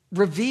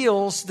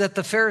reveals that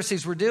the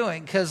Pharisees were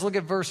doing, because look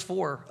at verse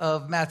 4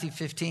 of Matthew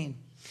 15.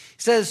 It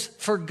says,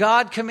 for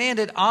God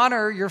commanded,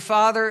 honor your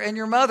father and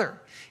your mother,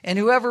 and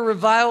whoever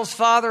reviles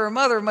father or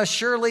mother must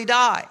surely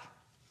die.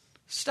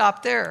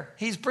 Stop there.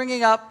 He's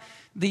bringing up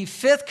the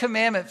fifth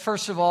commandment,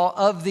 first of all,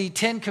 of the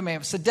 10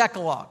 commandments, the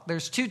Decalogue.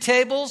 There's 2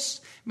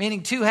 tables,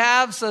 meaning 2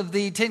 halves of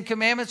the 10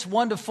 commandments.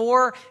 1 to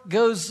 4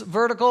 goes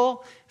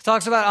vertical. It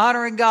talks about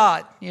honoring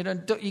God. You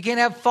can't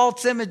have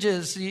false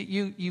images.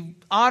 You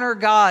honor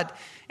God.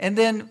 And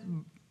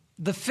then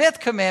the 5th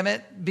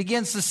commandment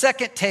begins the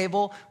second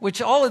table, which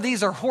all of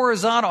these are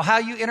horizontal, how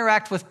you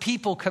interact with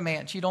people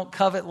commands. You don't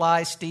covet,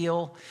 lie,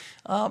 steal,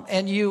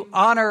 and you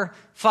honor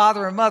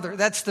father and mother.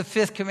 That's the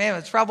 5th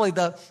commandment. It's probably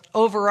the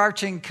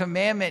overarching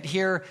commandment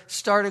here,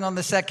 starting on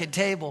the second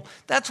table.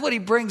 That's what he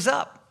brings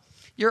up.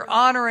 You're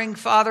honoring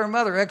father and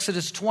mother.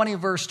 Exodus 20,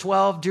 verse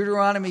 12,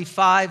 Deuteronomy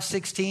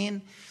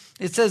 5:16.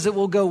 It says it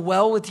will go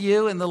well with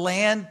you in the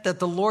land that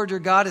the Lord your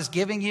God is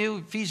giving you.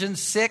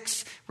 Ephesians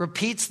 6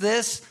 repeats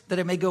this, that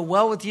it may go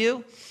well with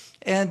you.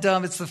 And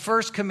it's the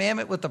first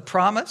commandment with the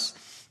promise.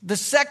 The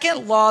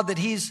second law that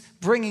he's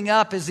bringing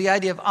up is the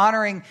idea of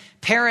honoring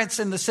parents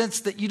in the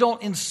sense that you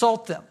don't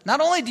insult them. Not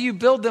only do you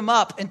build them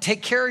up and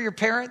take care of your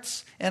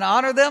parents and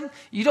honor them,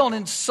 you don't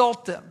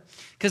insult them.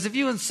 Because if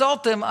you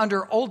insult them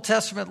under Old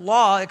Testament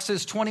law,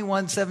 Exodus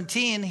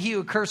 21:17, he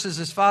who curses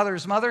his father or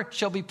his mother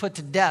shall be put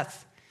to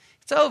death.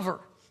 It's over.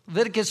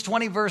 Leviticus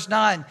 20, verse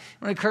 9,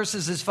 when he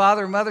curses his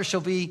father or mother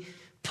shall be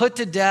put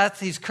to death.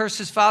 He's cursed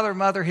his father or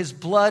mother. His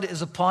blood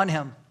is upon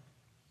him.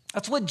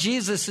 That's what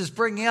Jesus is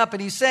bringing up.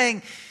 And he's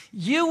saying,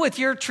 you with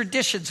your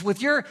traditions,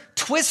 with your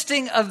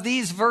twisting of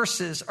these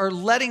verses, are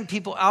letting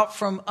people out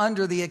from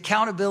under the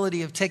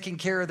accountability of taking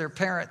care of their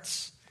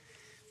parents.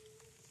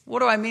 What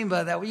do I mean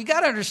by that? Well, you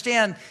got to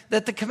understand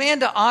that the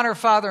command to honor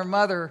father and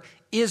mother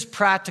is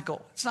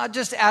practical. It's not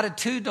just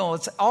attitudinal.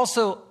 It's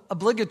also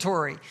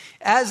obligatory.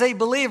 As a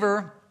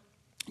believer,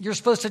 you're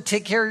supposed to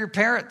take care of your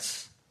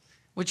parents,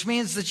 which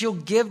means that you'll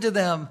give to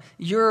them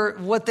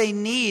what they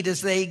need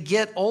as they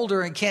get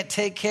older and can't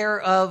take care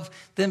of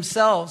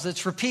themselves.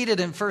 It's repeated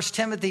in 1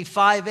 Timothy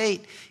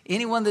 5:8.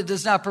 Anyone that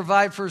does not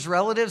provide for his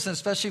relatives, and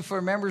especially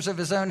for members of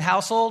his own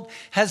household,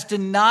 has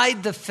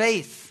denied the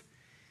faith,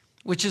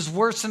 which is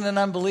worse than an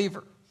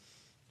unbeliever.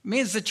 It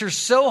means that you're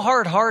so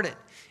hard-hearted.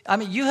 I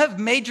mean, you have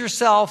made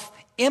yourself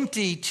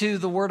empty to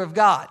the Word of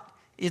God.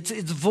 It's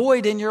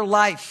void in your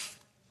life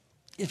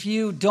if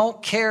you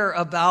don't care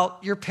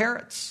about your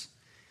parents.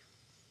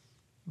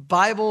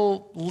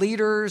 Bible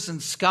leaders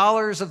and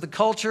scholars of the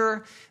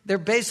culture, they're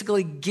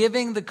basically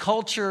giving the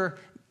culture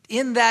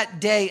in that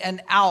day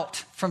an out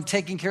from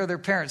taking care of their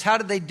parents. How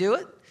did they do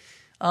it?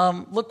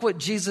 Look what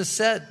Jesus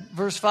said,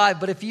 verse 5.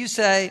 But you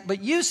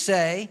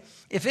say,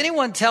 if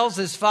anyone tells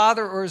his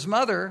father or his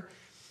mother,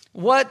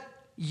 what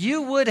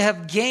you would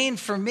have gained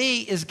from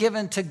me is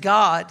given to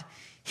God,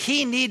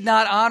 he need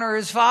not honor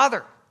his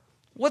father.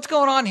 What's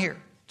going on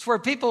here? It's where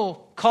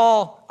people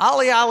call,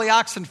 "Ali, Ali,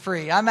 oxen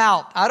free. I'm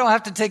out. I don't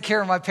have to take care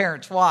of my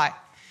parents." Why?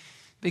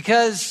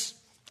 Because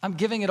I'm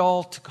giving it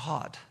all to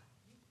God.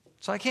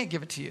 So I can't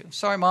give it to you.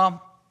 Sorry,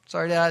 Mom.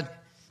 Sorry, Dad.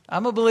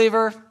 I'm a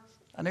believer.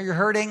 I know you're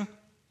hurting.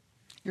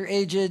 You're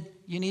aged.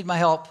 You need my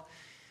help.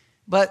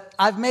 But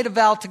I've made a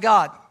vow to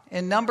God.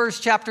 In Numbers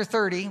chapter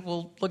 30,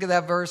 we'll look at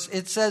that verse.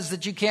 It says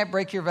that you can't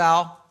break your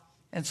vow.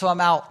 And so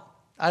I'm out.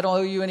 I don't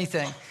owe you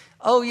anything.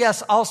 Oh,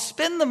 yes, I'll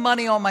spend the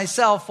money on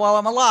myself while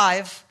I'm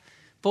alive.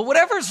 But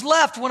whatever's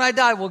left when I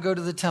die will go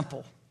to the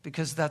temple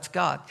because that's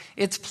God.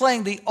 It's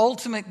playing the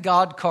ultimate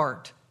God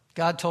card.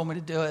 God told me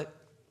to do it.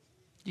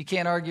 You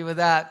can't argue with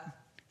that.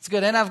 It's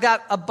good. And I've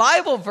got a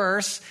Bible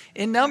verse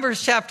in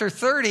Numbers chapter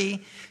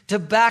 30 to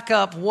back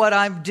up what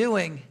I'm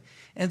doing.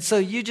 And so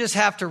you just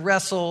have to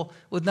wrestle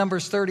with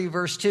Numbers 30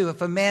 verse 2.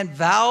 If a man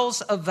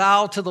vows a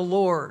vow to the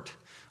Lord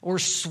or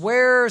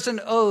swears an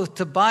oath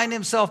to bind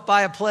himself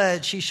by a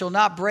pledge, he shall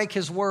not break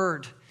his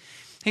word.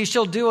 He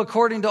shall do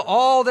according to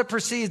all that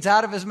proceeds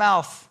out of his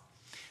mouth.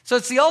 So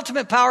it's the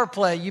ultimate power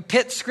play. You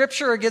pit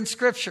Scripture against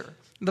Scripture.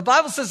 The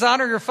Bible says,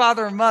 honor your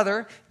father and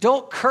mother.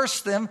 Don't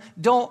curse them.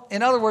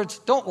 In other words,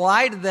 don't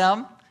lie to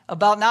them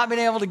about not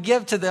being able to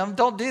give to them.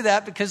 Don't do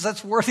that because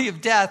that's worthy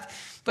of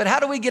death. But how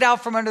do we get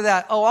out from under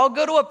that? Oh, I'll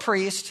go to a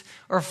priest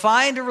or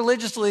find a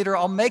religious leader.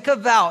 I'll make a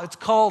vow. It's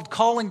called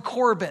calling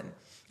Corban.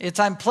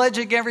 I'm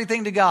pledging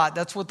everything to God.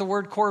 That's what the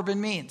word Corban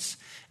means.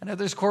 I know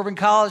there's Corbin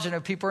College. I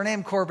know people are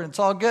named Corbin. It's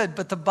all good.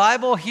 But the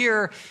Bible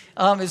here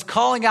is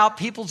calling out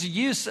people's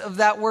use of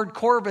that word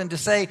Corban to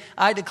say,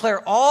 I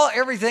declare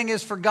everything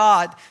is for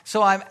God.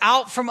 So I'm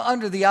out from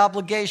under the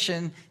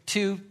obligation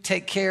to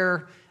take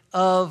care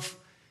of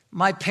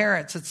my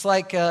parents. It's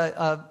like,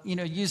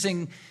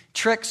 using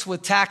tricks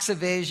with tax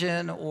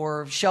evasion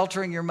or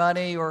sheltering your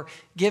money or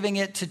giving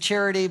it to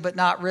charity, but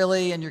not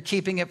really, and you're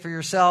keeping it for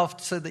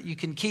yourself so that you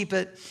can keep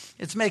it.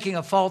 It's making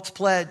a false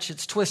pledge.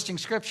 It's twisting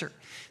Scripture.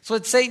 So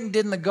what Satan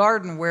did in the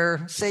garden,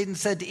 where Satan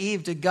said to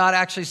Eve, did God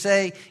actually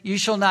say, you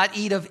shall not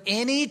eat of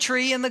any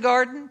tree in the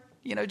garden?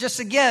 Just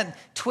again,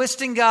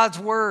 twisting God's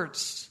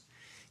words.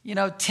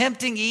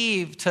 Tempting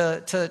Eve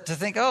to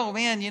think, oh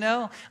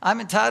man,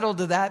 I'm entitled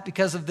to that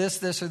because of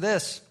this, or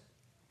this.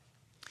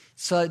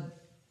 So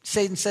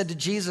Satan said to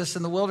Jesus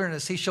in the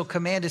wilderness, he shall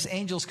command his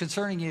angels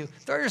concerning you.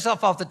 Throw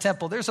yourself off the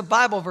temple. There's a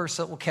Bible verse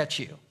that will catch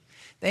you.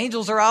 The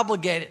angels are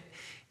obligated.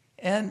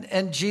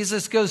 And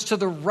Jesus goes to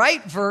the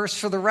right verse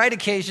for the right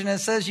occasion and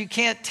says, you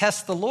can't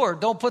test the Lord.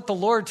 Don't put the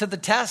Lord to the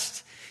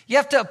test. You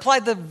have to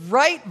apply the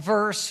right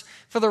verse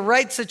for the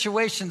right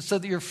situation so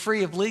that you're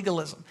free of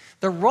legalism.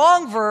 The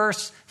wrong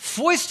verse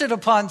foisted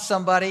upon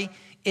somebody,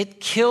 it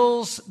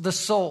kills the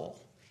soul.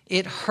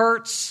 It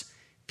hurts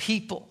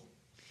people.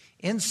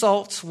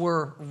 Insults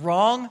were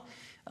wrong.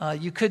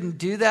 You couldn't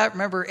do that.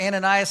 Remember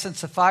Ananias and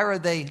Sapphira,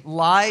 they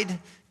lied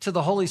to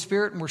the Holy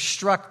Spirit and were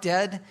struck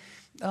dead.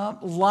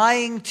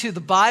 Lying to the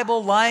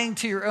Bible, lying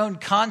to your own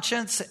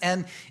conscience,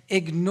 and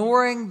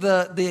ignoring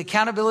the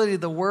accountability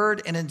of the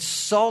Word and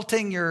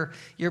insulting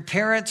your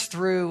parents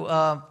through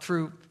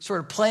sort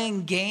of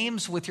playing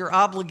games with your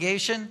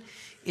obligation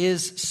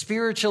is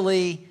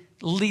spiritually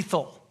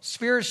lethal.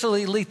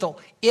 Spiritually lethal.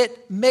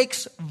 It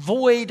makes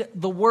void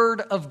the Word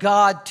of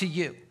God to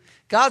you.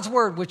 God's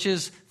Word, which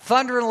is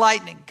thunder and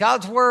lightning.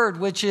 God's Word,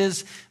 which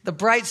is the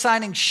bright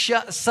shining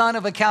sun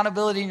of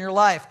accountability in your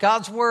life.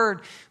 God's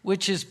Word,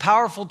 which is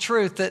powerful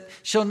truth that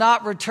shall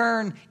not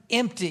return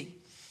empty.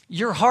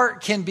 Your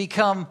heart can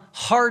become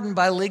hardened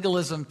by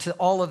legalism to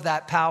all of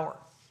that power,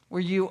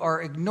 where you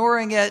are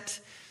ignoring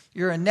it,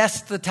 you're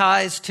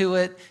anesthetized to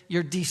it,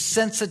 you're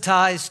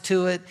desensitized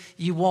to it,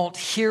 you won't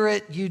hear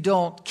it, you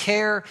don't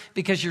care,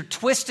 because you're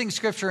twisting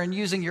Scripture and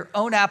using your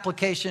own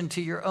application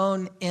to your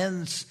own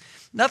ends.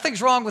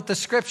 Nothing's wrong with the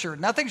Scripture.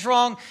 Nothing's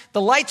wrong.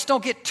 The lights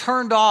don't get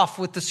turned off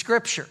with the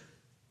Scripture.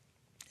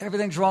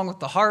 Everything's wrong with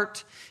the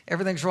heart.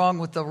 Everything's wrong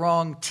with the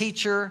wrong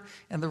teacher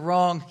and the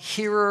wrong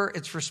hearer.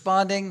 It's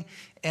responding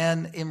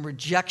and in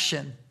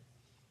rejection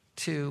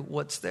to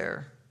what's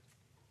there.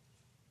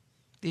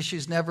 The issue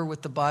is never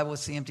with the Bible,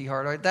 it's the empty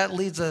heart. All right, that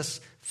leads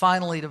us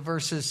finally to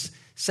verses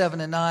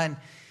 7 and 9.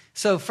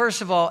 So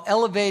first of all,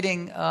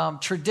 elevating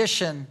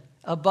tradition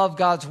above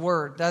God's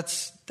word.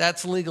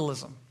 That's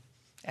legalism.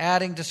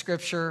 Adding to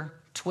Scripture,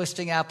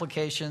 twisting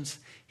applications.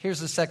 Here's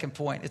the second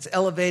point. It's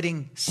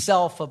elevating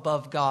self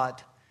above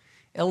God.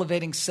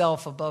 Elevating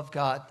self above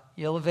God.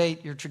 You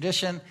elevate your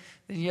tradition,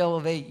 then you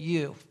elevate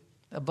you.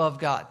 above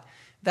God.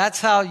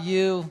 That's how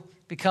you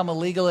become a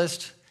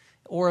legalist,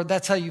 or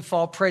that's how you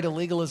fall prey to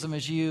legalism,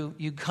 is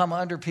you come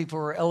under people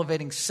who are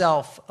elevating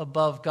self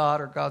above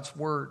God or God's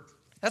word.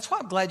 That's why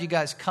I'm glad you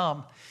guys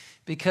come,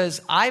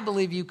 because I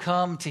believe you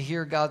come to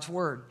hear God's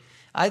word.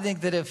 I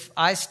think that if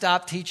I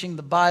stopped teaching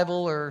the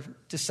Bible or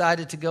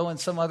decided to go in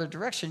some other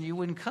direction, you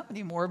wouldn't come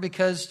anymore,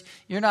 because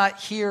you're not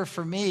here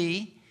for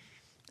me,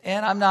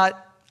 and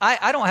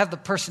I don't have the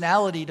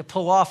personality to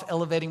pull off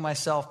elevating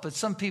myself, but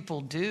some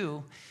people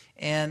do,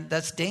 and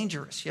that's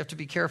dangerous. You have to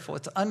be careful.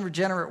 It's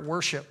unregenerate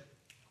worship.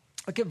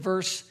 Look at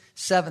verse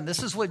 7.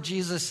 This is what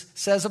Jesus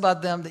says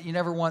about them that you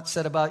never once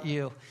said about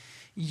you.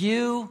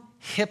 You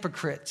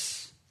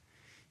hypocrites.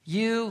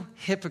 You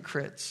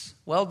hypocrites.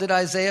 Well, did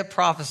Isaiah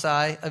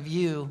prophesy of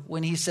you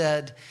when he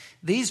said,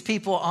 these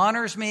people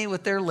honors me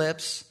with their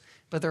lips,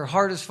 but their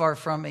heart is far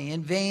from me.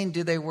 In vain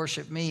do they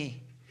worship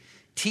me,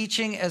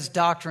 teaching as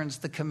doctrines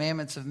the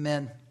commandments of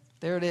men.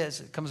 There it is.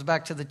 It comes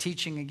back to the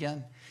teaching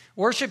again.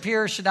 Worship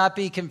here should not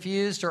be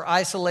confused or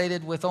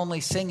isolated with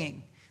only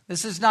singing.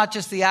 This is not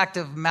just the act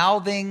of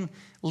mouthing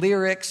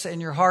lyrics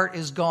and your heart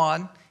is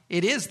gone.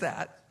 It is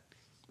that.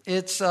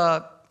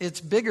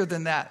 It's bigger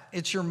than that.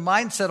 It's your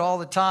mindset all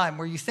the time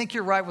where you think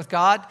you're right with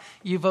God.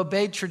 You've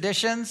obeyed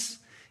traditions.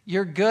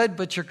 You're good,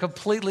 but you're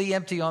completely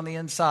empty on the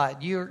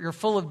inside. You're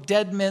full of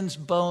dead men's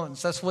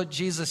bones. That's what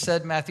Jesus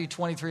said in Matthew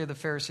 23 of the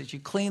Pharisees. You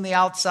clean the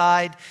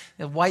outside,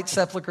 the white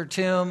sepulcher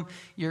tomb.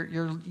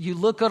 You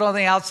look good on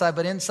the outside,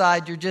 but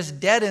inside you're just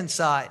dead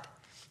inside.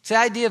 It's the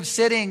idea of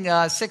sitting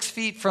 6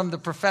 feet from the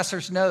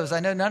professor's nose. I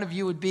know none of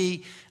you would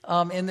be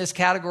in this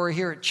category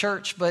here at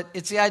church, but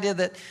it's the idea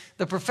that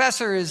the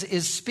professor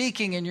is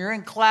speaking and you're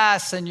in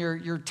class and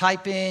you're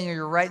typing or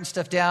you're writing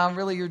stuff down.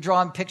 Really, you're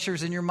drawing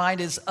pictures and your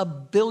mind is a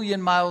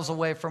billion miles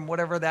away from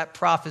whatever that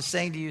prof is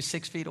saying to you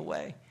 6 feet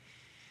away.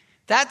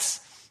 That's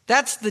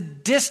the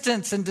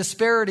distance and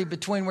disparity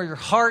between where your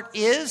heart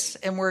is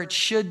and where it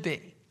should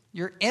be.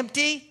 You're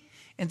empty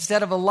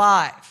instead of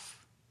alive.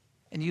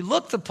 And you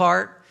look the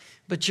part,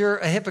 but you're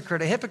a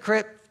hypocrite. A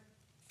hypocrite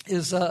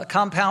is a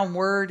compound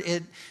word.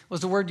 It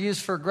was a word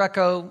used for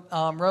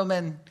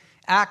Greco-Roman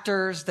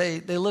actors.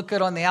 They look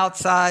good on the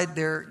outside.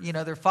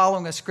 They're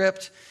following a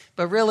script.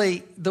 But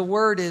really, the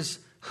word is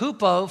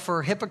hupo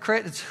for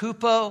hypocrite. It's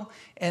hupo,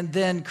 and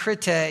then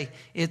krite.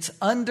 It's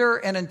under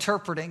and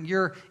interpreting.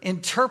 You're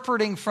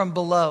interpreting from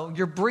below.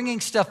 You're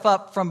bringing stuff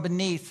up from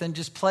beneath and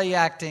just play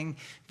acting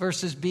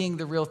versus being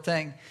the real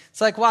thing.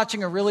 It's like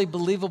watching a really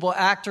believable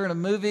actor in a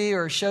movie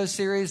or a show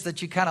series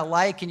that you kind of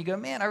like, and you go,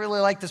 man, I really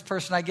like this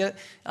person.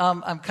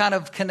 I'm kind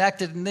of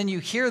connected. And then you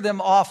hear them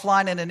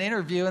offline in an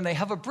interview, and they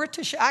have a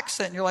British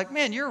accent. And you're like,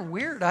 man, you're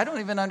weird. I don't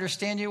even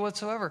understand you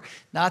whatsoever.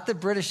 Not that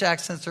British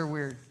accents are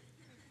weird.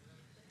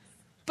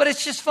 But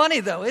it's just funny,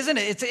 though, isn't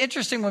it? It's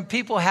interesting when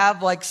people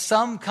have like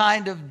some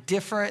kind of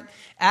different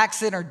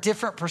accent or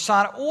different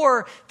persona,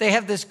 or they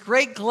have this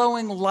great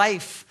glowing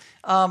life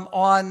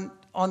on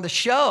the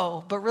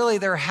show, but really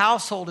their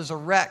household is a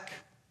wreck.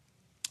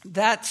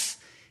 That's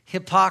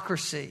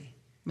hypocrisy.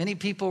 Many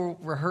people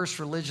rehearse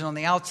religion on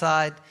the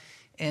outside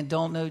and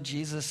don't know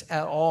Jesus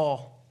at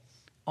all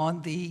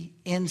on the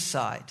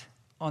inside.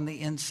 On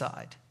the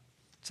inside.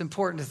 It's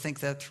important to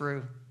think that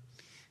through.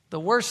 The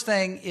worst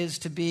thing is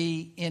to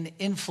be in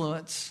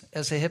influence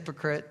as a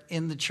hypocrite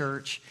in the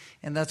church,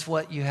 and that's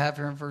what you have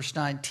here in verse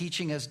 9,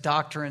 teaching as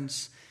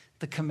doctrines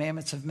the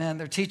commandments of men.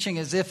 They're teaching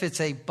as if it's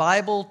a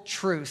Bible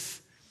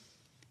truth,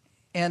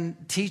 and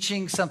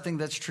teaching something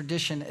that's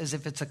tradition as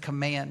if it's a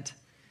command.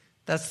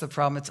 That's the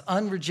problem. It's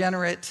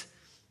unregenerate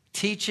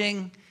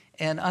teaching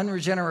and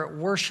unregenerate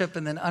worship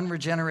and then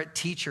unregenerate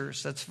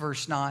teachers. That's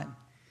verse 9.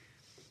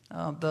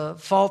 The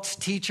false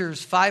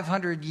teachers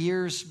 500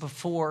 years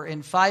before,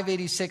 in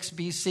 586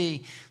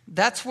 BC,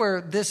 that's where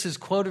this is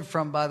quoted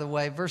from, by the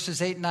way.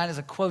 Verses 8 and 9 is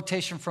a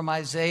quotation from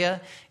Isaiah.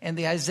 And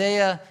the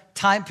Isaiah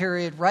time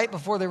period, right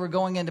before they were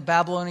going into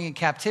Babylonian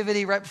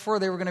captivity, right before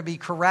they were going to be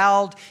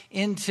corralled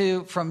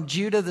from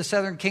Judah, the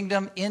southern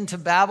kingdom, into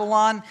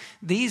Babylon,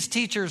 these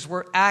teachers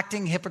were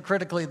acting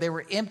hypocritically. They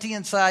were empty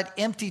inside,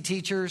 empty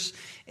teachers,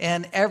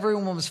 and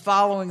everyone was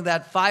following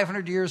that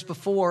 500 years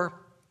before.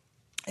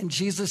 And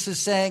Jesus is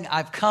saying,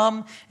 I've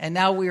come, and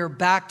now we are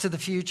back to the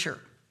future.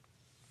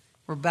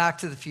 We're back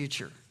to the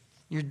future.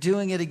 You're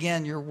doing it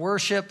again. Your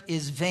worship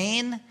is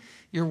vain.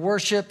 Your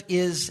worship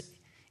is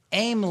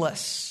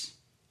aimless.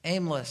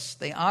 Aimless.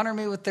 They honor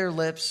me with their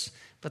lips,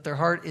 but their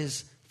heart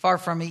is far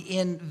from me.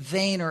 In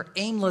vain or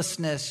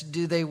aimlessness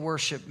do they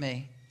worship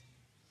me.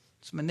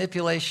 It's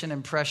manipulation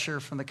and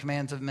pressure from the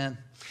commands of men.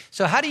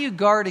 So how do you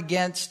guard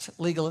against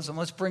legalism?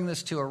 Let's bring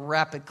this to a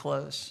rapid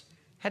close.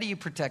 How do you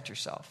protect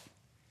yourself?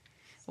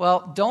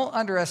 Well, don't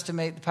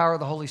underestimate the power of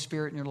the Holy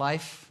Spirit in your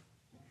life.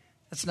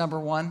 That's number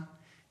one.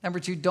 Number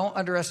two, don't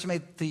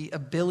underestimate the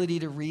ability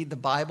to read the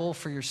Bible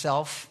for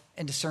yourself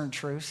and discern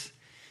truth.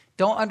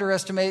 Don't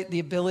underestimate the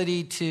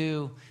ability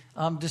to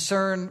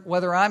discern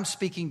whether I'm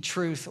speaking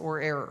truth or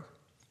error.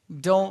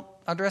 Don't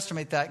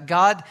underestimate that.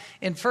 God,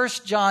 in 1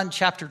 John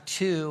chapter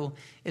 2,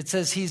 it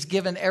says he's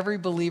given every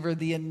believer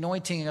the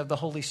anointing of the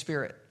Holy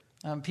Spirit.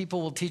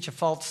 People will teach a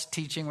false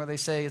teaching where they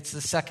say it's the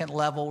second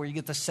level, where you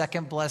get the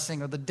second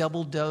blessing or the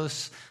double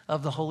dose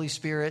of the Holy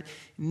Spirit.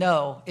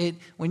 No,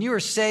 when you are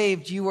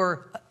saved, you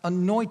are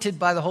anointed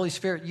by the Holy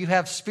Spirit. You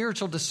have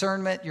spiritual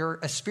discernment. You're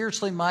a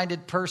spiritually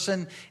minded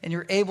person, and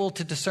you're able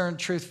to discern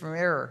truth from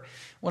error.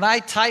 When I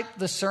type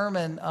the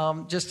sermon,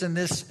 just in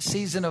this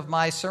season of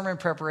my sermon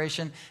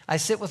preparation, I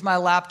sit with my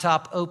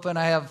laptop open.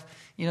 I have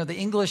the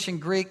English and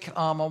Greek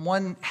on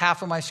one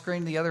half of my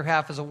screen. The other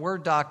half is a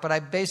Word doc. But I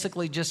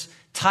basically just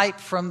type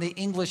from the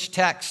English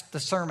text the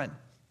sermon,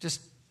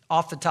 just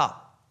off the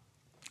top.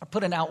 I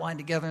put an outline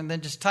together and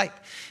then just type.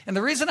 And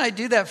the reason I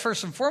do that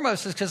first and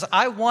foremost is because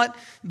I want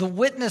the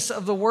witness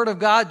of the Word of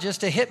God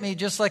just to hit me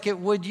just like it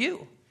would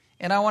you.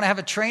 And I want to have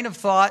a train of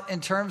thought in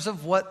terms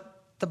of what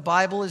the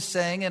Bible is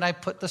saying, and I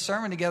put the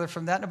sermon together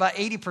from that. And about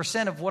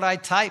 80% of what I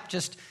type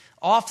just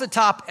off the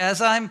top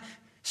as I'm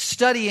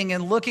studying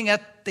and looking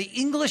at the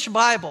English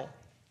Bible,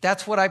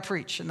 that's what I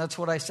preach and that's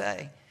what I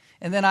say.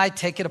 And then I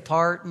take it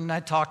apart and I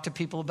talk to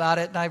people about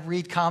it and I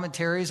read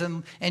commentaries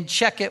and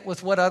check it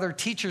with what other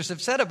teachers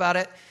have said about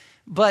it.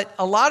 But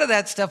a lot of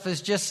that stuff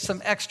is just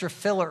some extra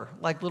filler,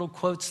 like little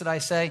quotes that I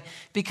say,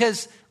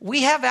 because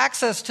we have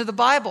access to the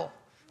Bible.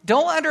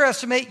 Don't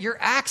underestimate your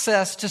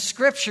access to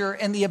Scripture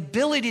and the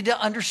ability to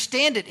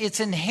understand it.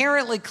 It's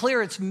inherently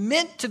clear. It's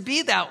meant to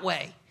be that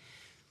way.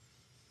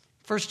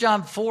 1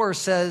 John 4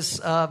 says,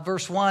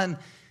 verse 1,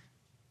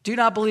 do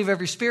not believe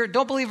every spirit.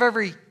 Don't believe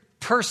every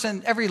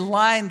person, every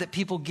line that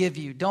people give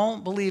you.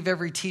 Don't believe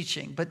every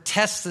teaching, but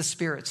test the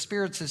spirits.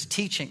 Spirits is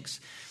teachings.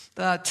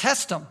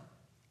 Test them.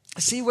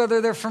 See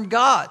whether they're from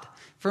God.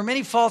 For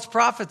many false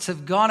prophets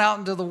have gone out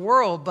into the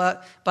world,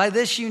 but by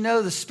this you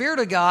know the Spirit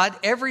of God.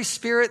 Every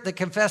spirit that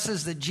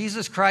confesses that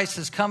Jesus Christ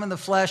has come in the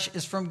flesh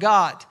is from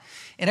God.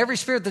 And every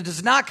spirit that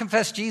does not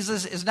confess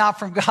Jesus is not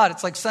from God.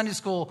 It's like Sunday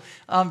school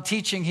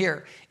teaching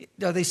here.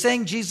 Are they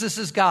saying Jesus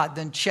is God?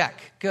 Then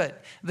check. Good. Are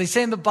they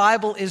saying the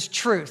Bible is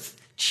truth?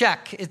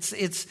 Check.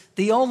 It's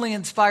the only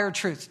inspired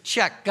truth.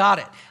 Check. Got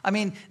it. I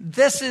mean,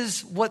 this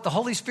is what the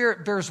Holy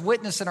Spirit bears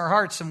witness in our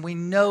hearts, and we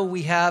know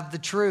we have the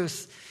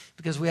truth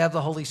because we have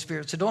the Holy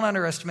Spirit. So don't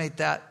underestimate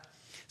that.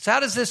 So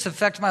how does this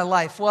affect my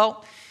life?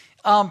 Well,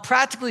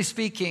 practically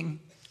speaking,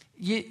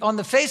 on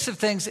the face of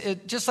things,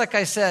 just like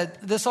I said,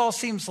 this all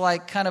seems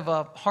like kind of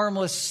a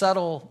harmless,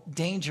 subtle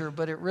danger,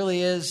 but it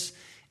really is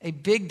a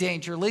big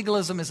danger.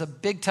 Legalism is a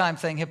big-time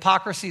thing.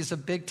 Hypocrisy is a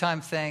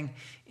big-time thing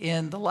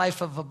in the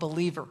life of a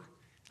believer.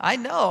 I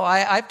know. I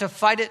have to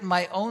fight it in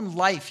my own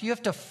life. You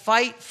have to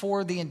fight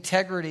for the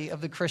integrity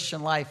of the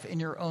Christian life in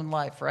your own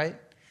life, right?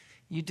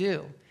 You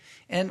do.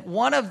 And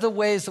one of the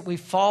ways that we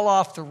fall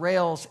off the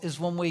rails is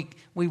when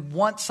we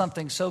want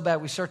something so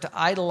bad, we start to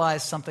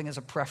idolize something as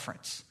a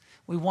preference.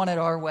 We want it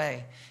our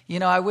way.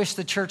 I wish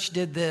the church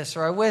did this,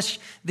 or I wish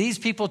these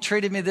people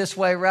treated me this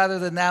way rather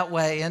than that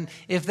way. And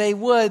if they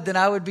would, then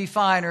I would be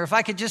fine. Or if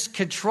I could just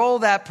control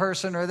that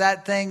person or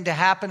that thing to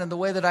happen in the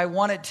way that I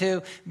want it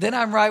to, then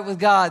I'm right with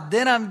God.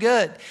 Then I'm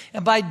good.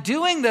 And by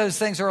doing those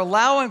things or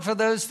allowing for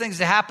those things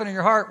to happen in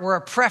your heart, where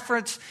a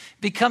preference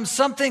becomes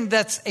something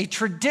that's a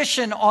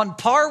tradition on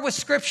par with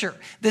Scripture.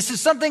 This is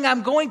something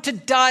I'm going to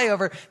die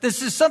over.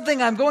 This is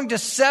something I'm going to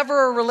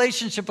sever a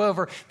relationship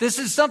over. This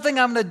is something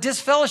I'm going to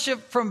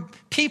disfellowship from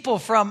people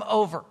from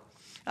over.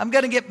 I'm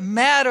going to get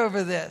mad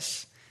over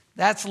this.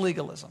 That's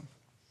legalism.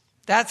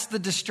 That's the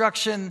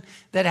destruction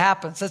that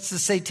happens. That's the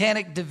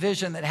satanic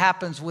division that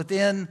happens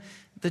within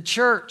the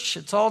church.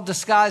 It's all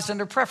disguised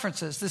under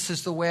preferences. This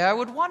is the way I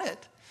would want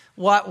it.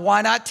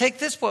 Why not take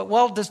this way?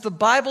 Well, does the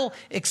Bible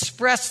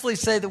expressly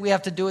say that we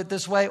have to do it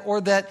this way,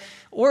 or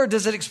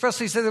does it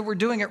expressly say that we're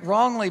doing it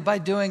wrongly by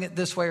doing it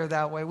this way or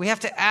that way? We have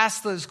to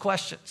ask those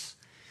questions.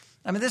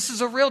 I mean, this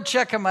is a real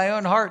check in my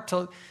own heart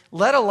to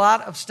let a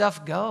lot of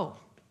stuff go,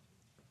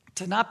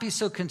 to not be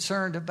so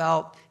concerned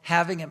about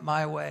having it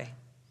my way.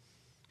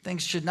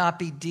 Things should not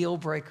be deal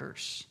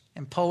breakers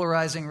and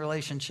polarizing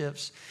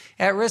relationships.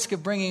 At risk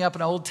of bringing up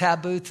an old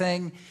taboo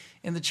thing,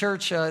 in the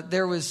church,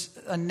 there was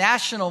a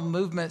national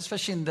movement,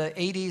 especially in the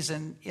 80s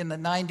and in the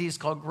 90s,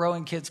 called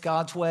Growing Kids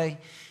God's Way.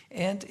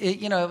 And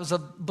it was a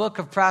book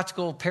of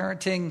practical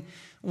parenting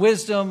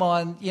wisdom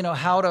on,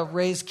 how to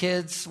raise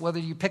kids, whether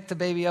you pick the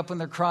baby up when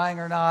they're crying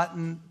or not.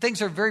 And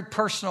things are very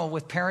personal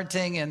with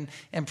parenting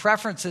and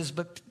preferences.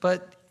 But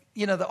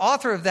the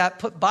author of that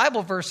put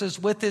Bible verses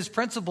with his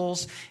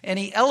principles, and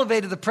he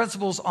elevated the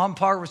principles on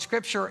par with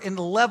Scripture in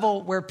the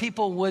level where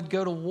people would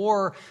go to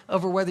war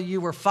over whether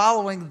you were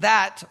following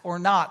that or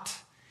not.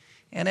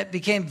 And it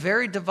became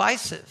very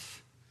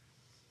divisive.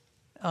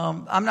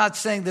 I'm not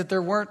saying that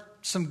there weren't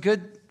some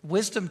good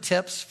wisdom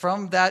tips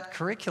from that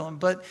curriculum,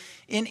 but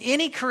in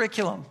any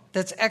curriculum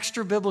that's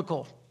extra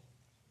biblical,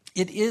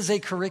 it is a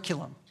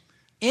curriculum.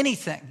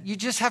 Anything. You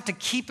just have to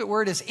keep it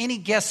where it is. Any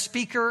guest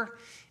speaker.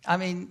 I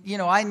mean,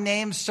 I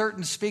name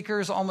certain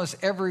speakers almost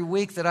every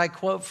week that I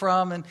quote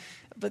from,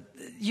 but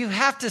you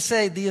have to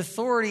say the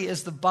authority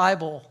is the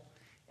Bible,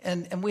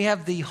 and we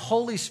have the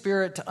Holy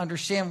Spirit to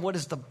understand what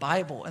is the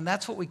Bible, and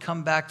that's what we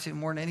come back to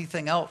more than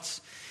anything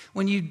else.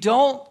 When you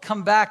don't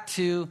come back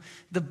to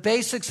the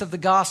basics of the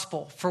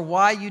gospel for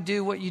why you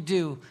do what you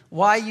do,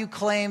 why you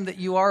claim that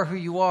you are who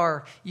you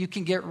are, you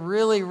can get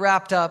really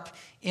wrapped up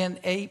in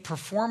a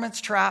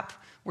performance trap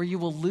where you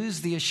will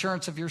lose the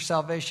assurance of your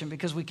salvation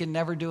because we can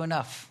never do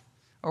enough,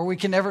 or we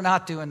can never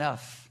not do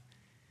enough.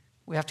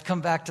 We have to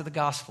come back to the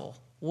gospel.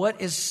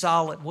 What is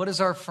solid? What is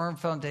our firm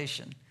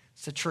foundation?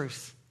 It's the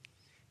truth.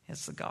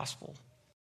 It's the gospel.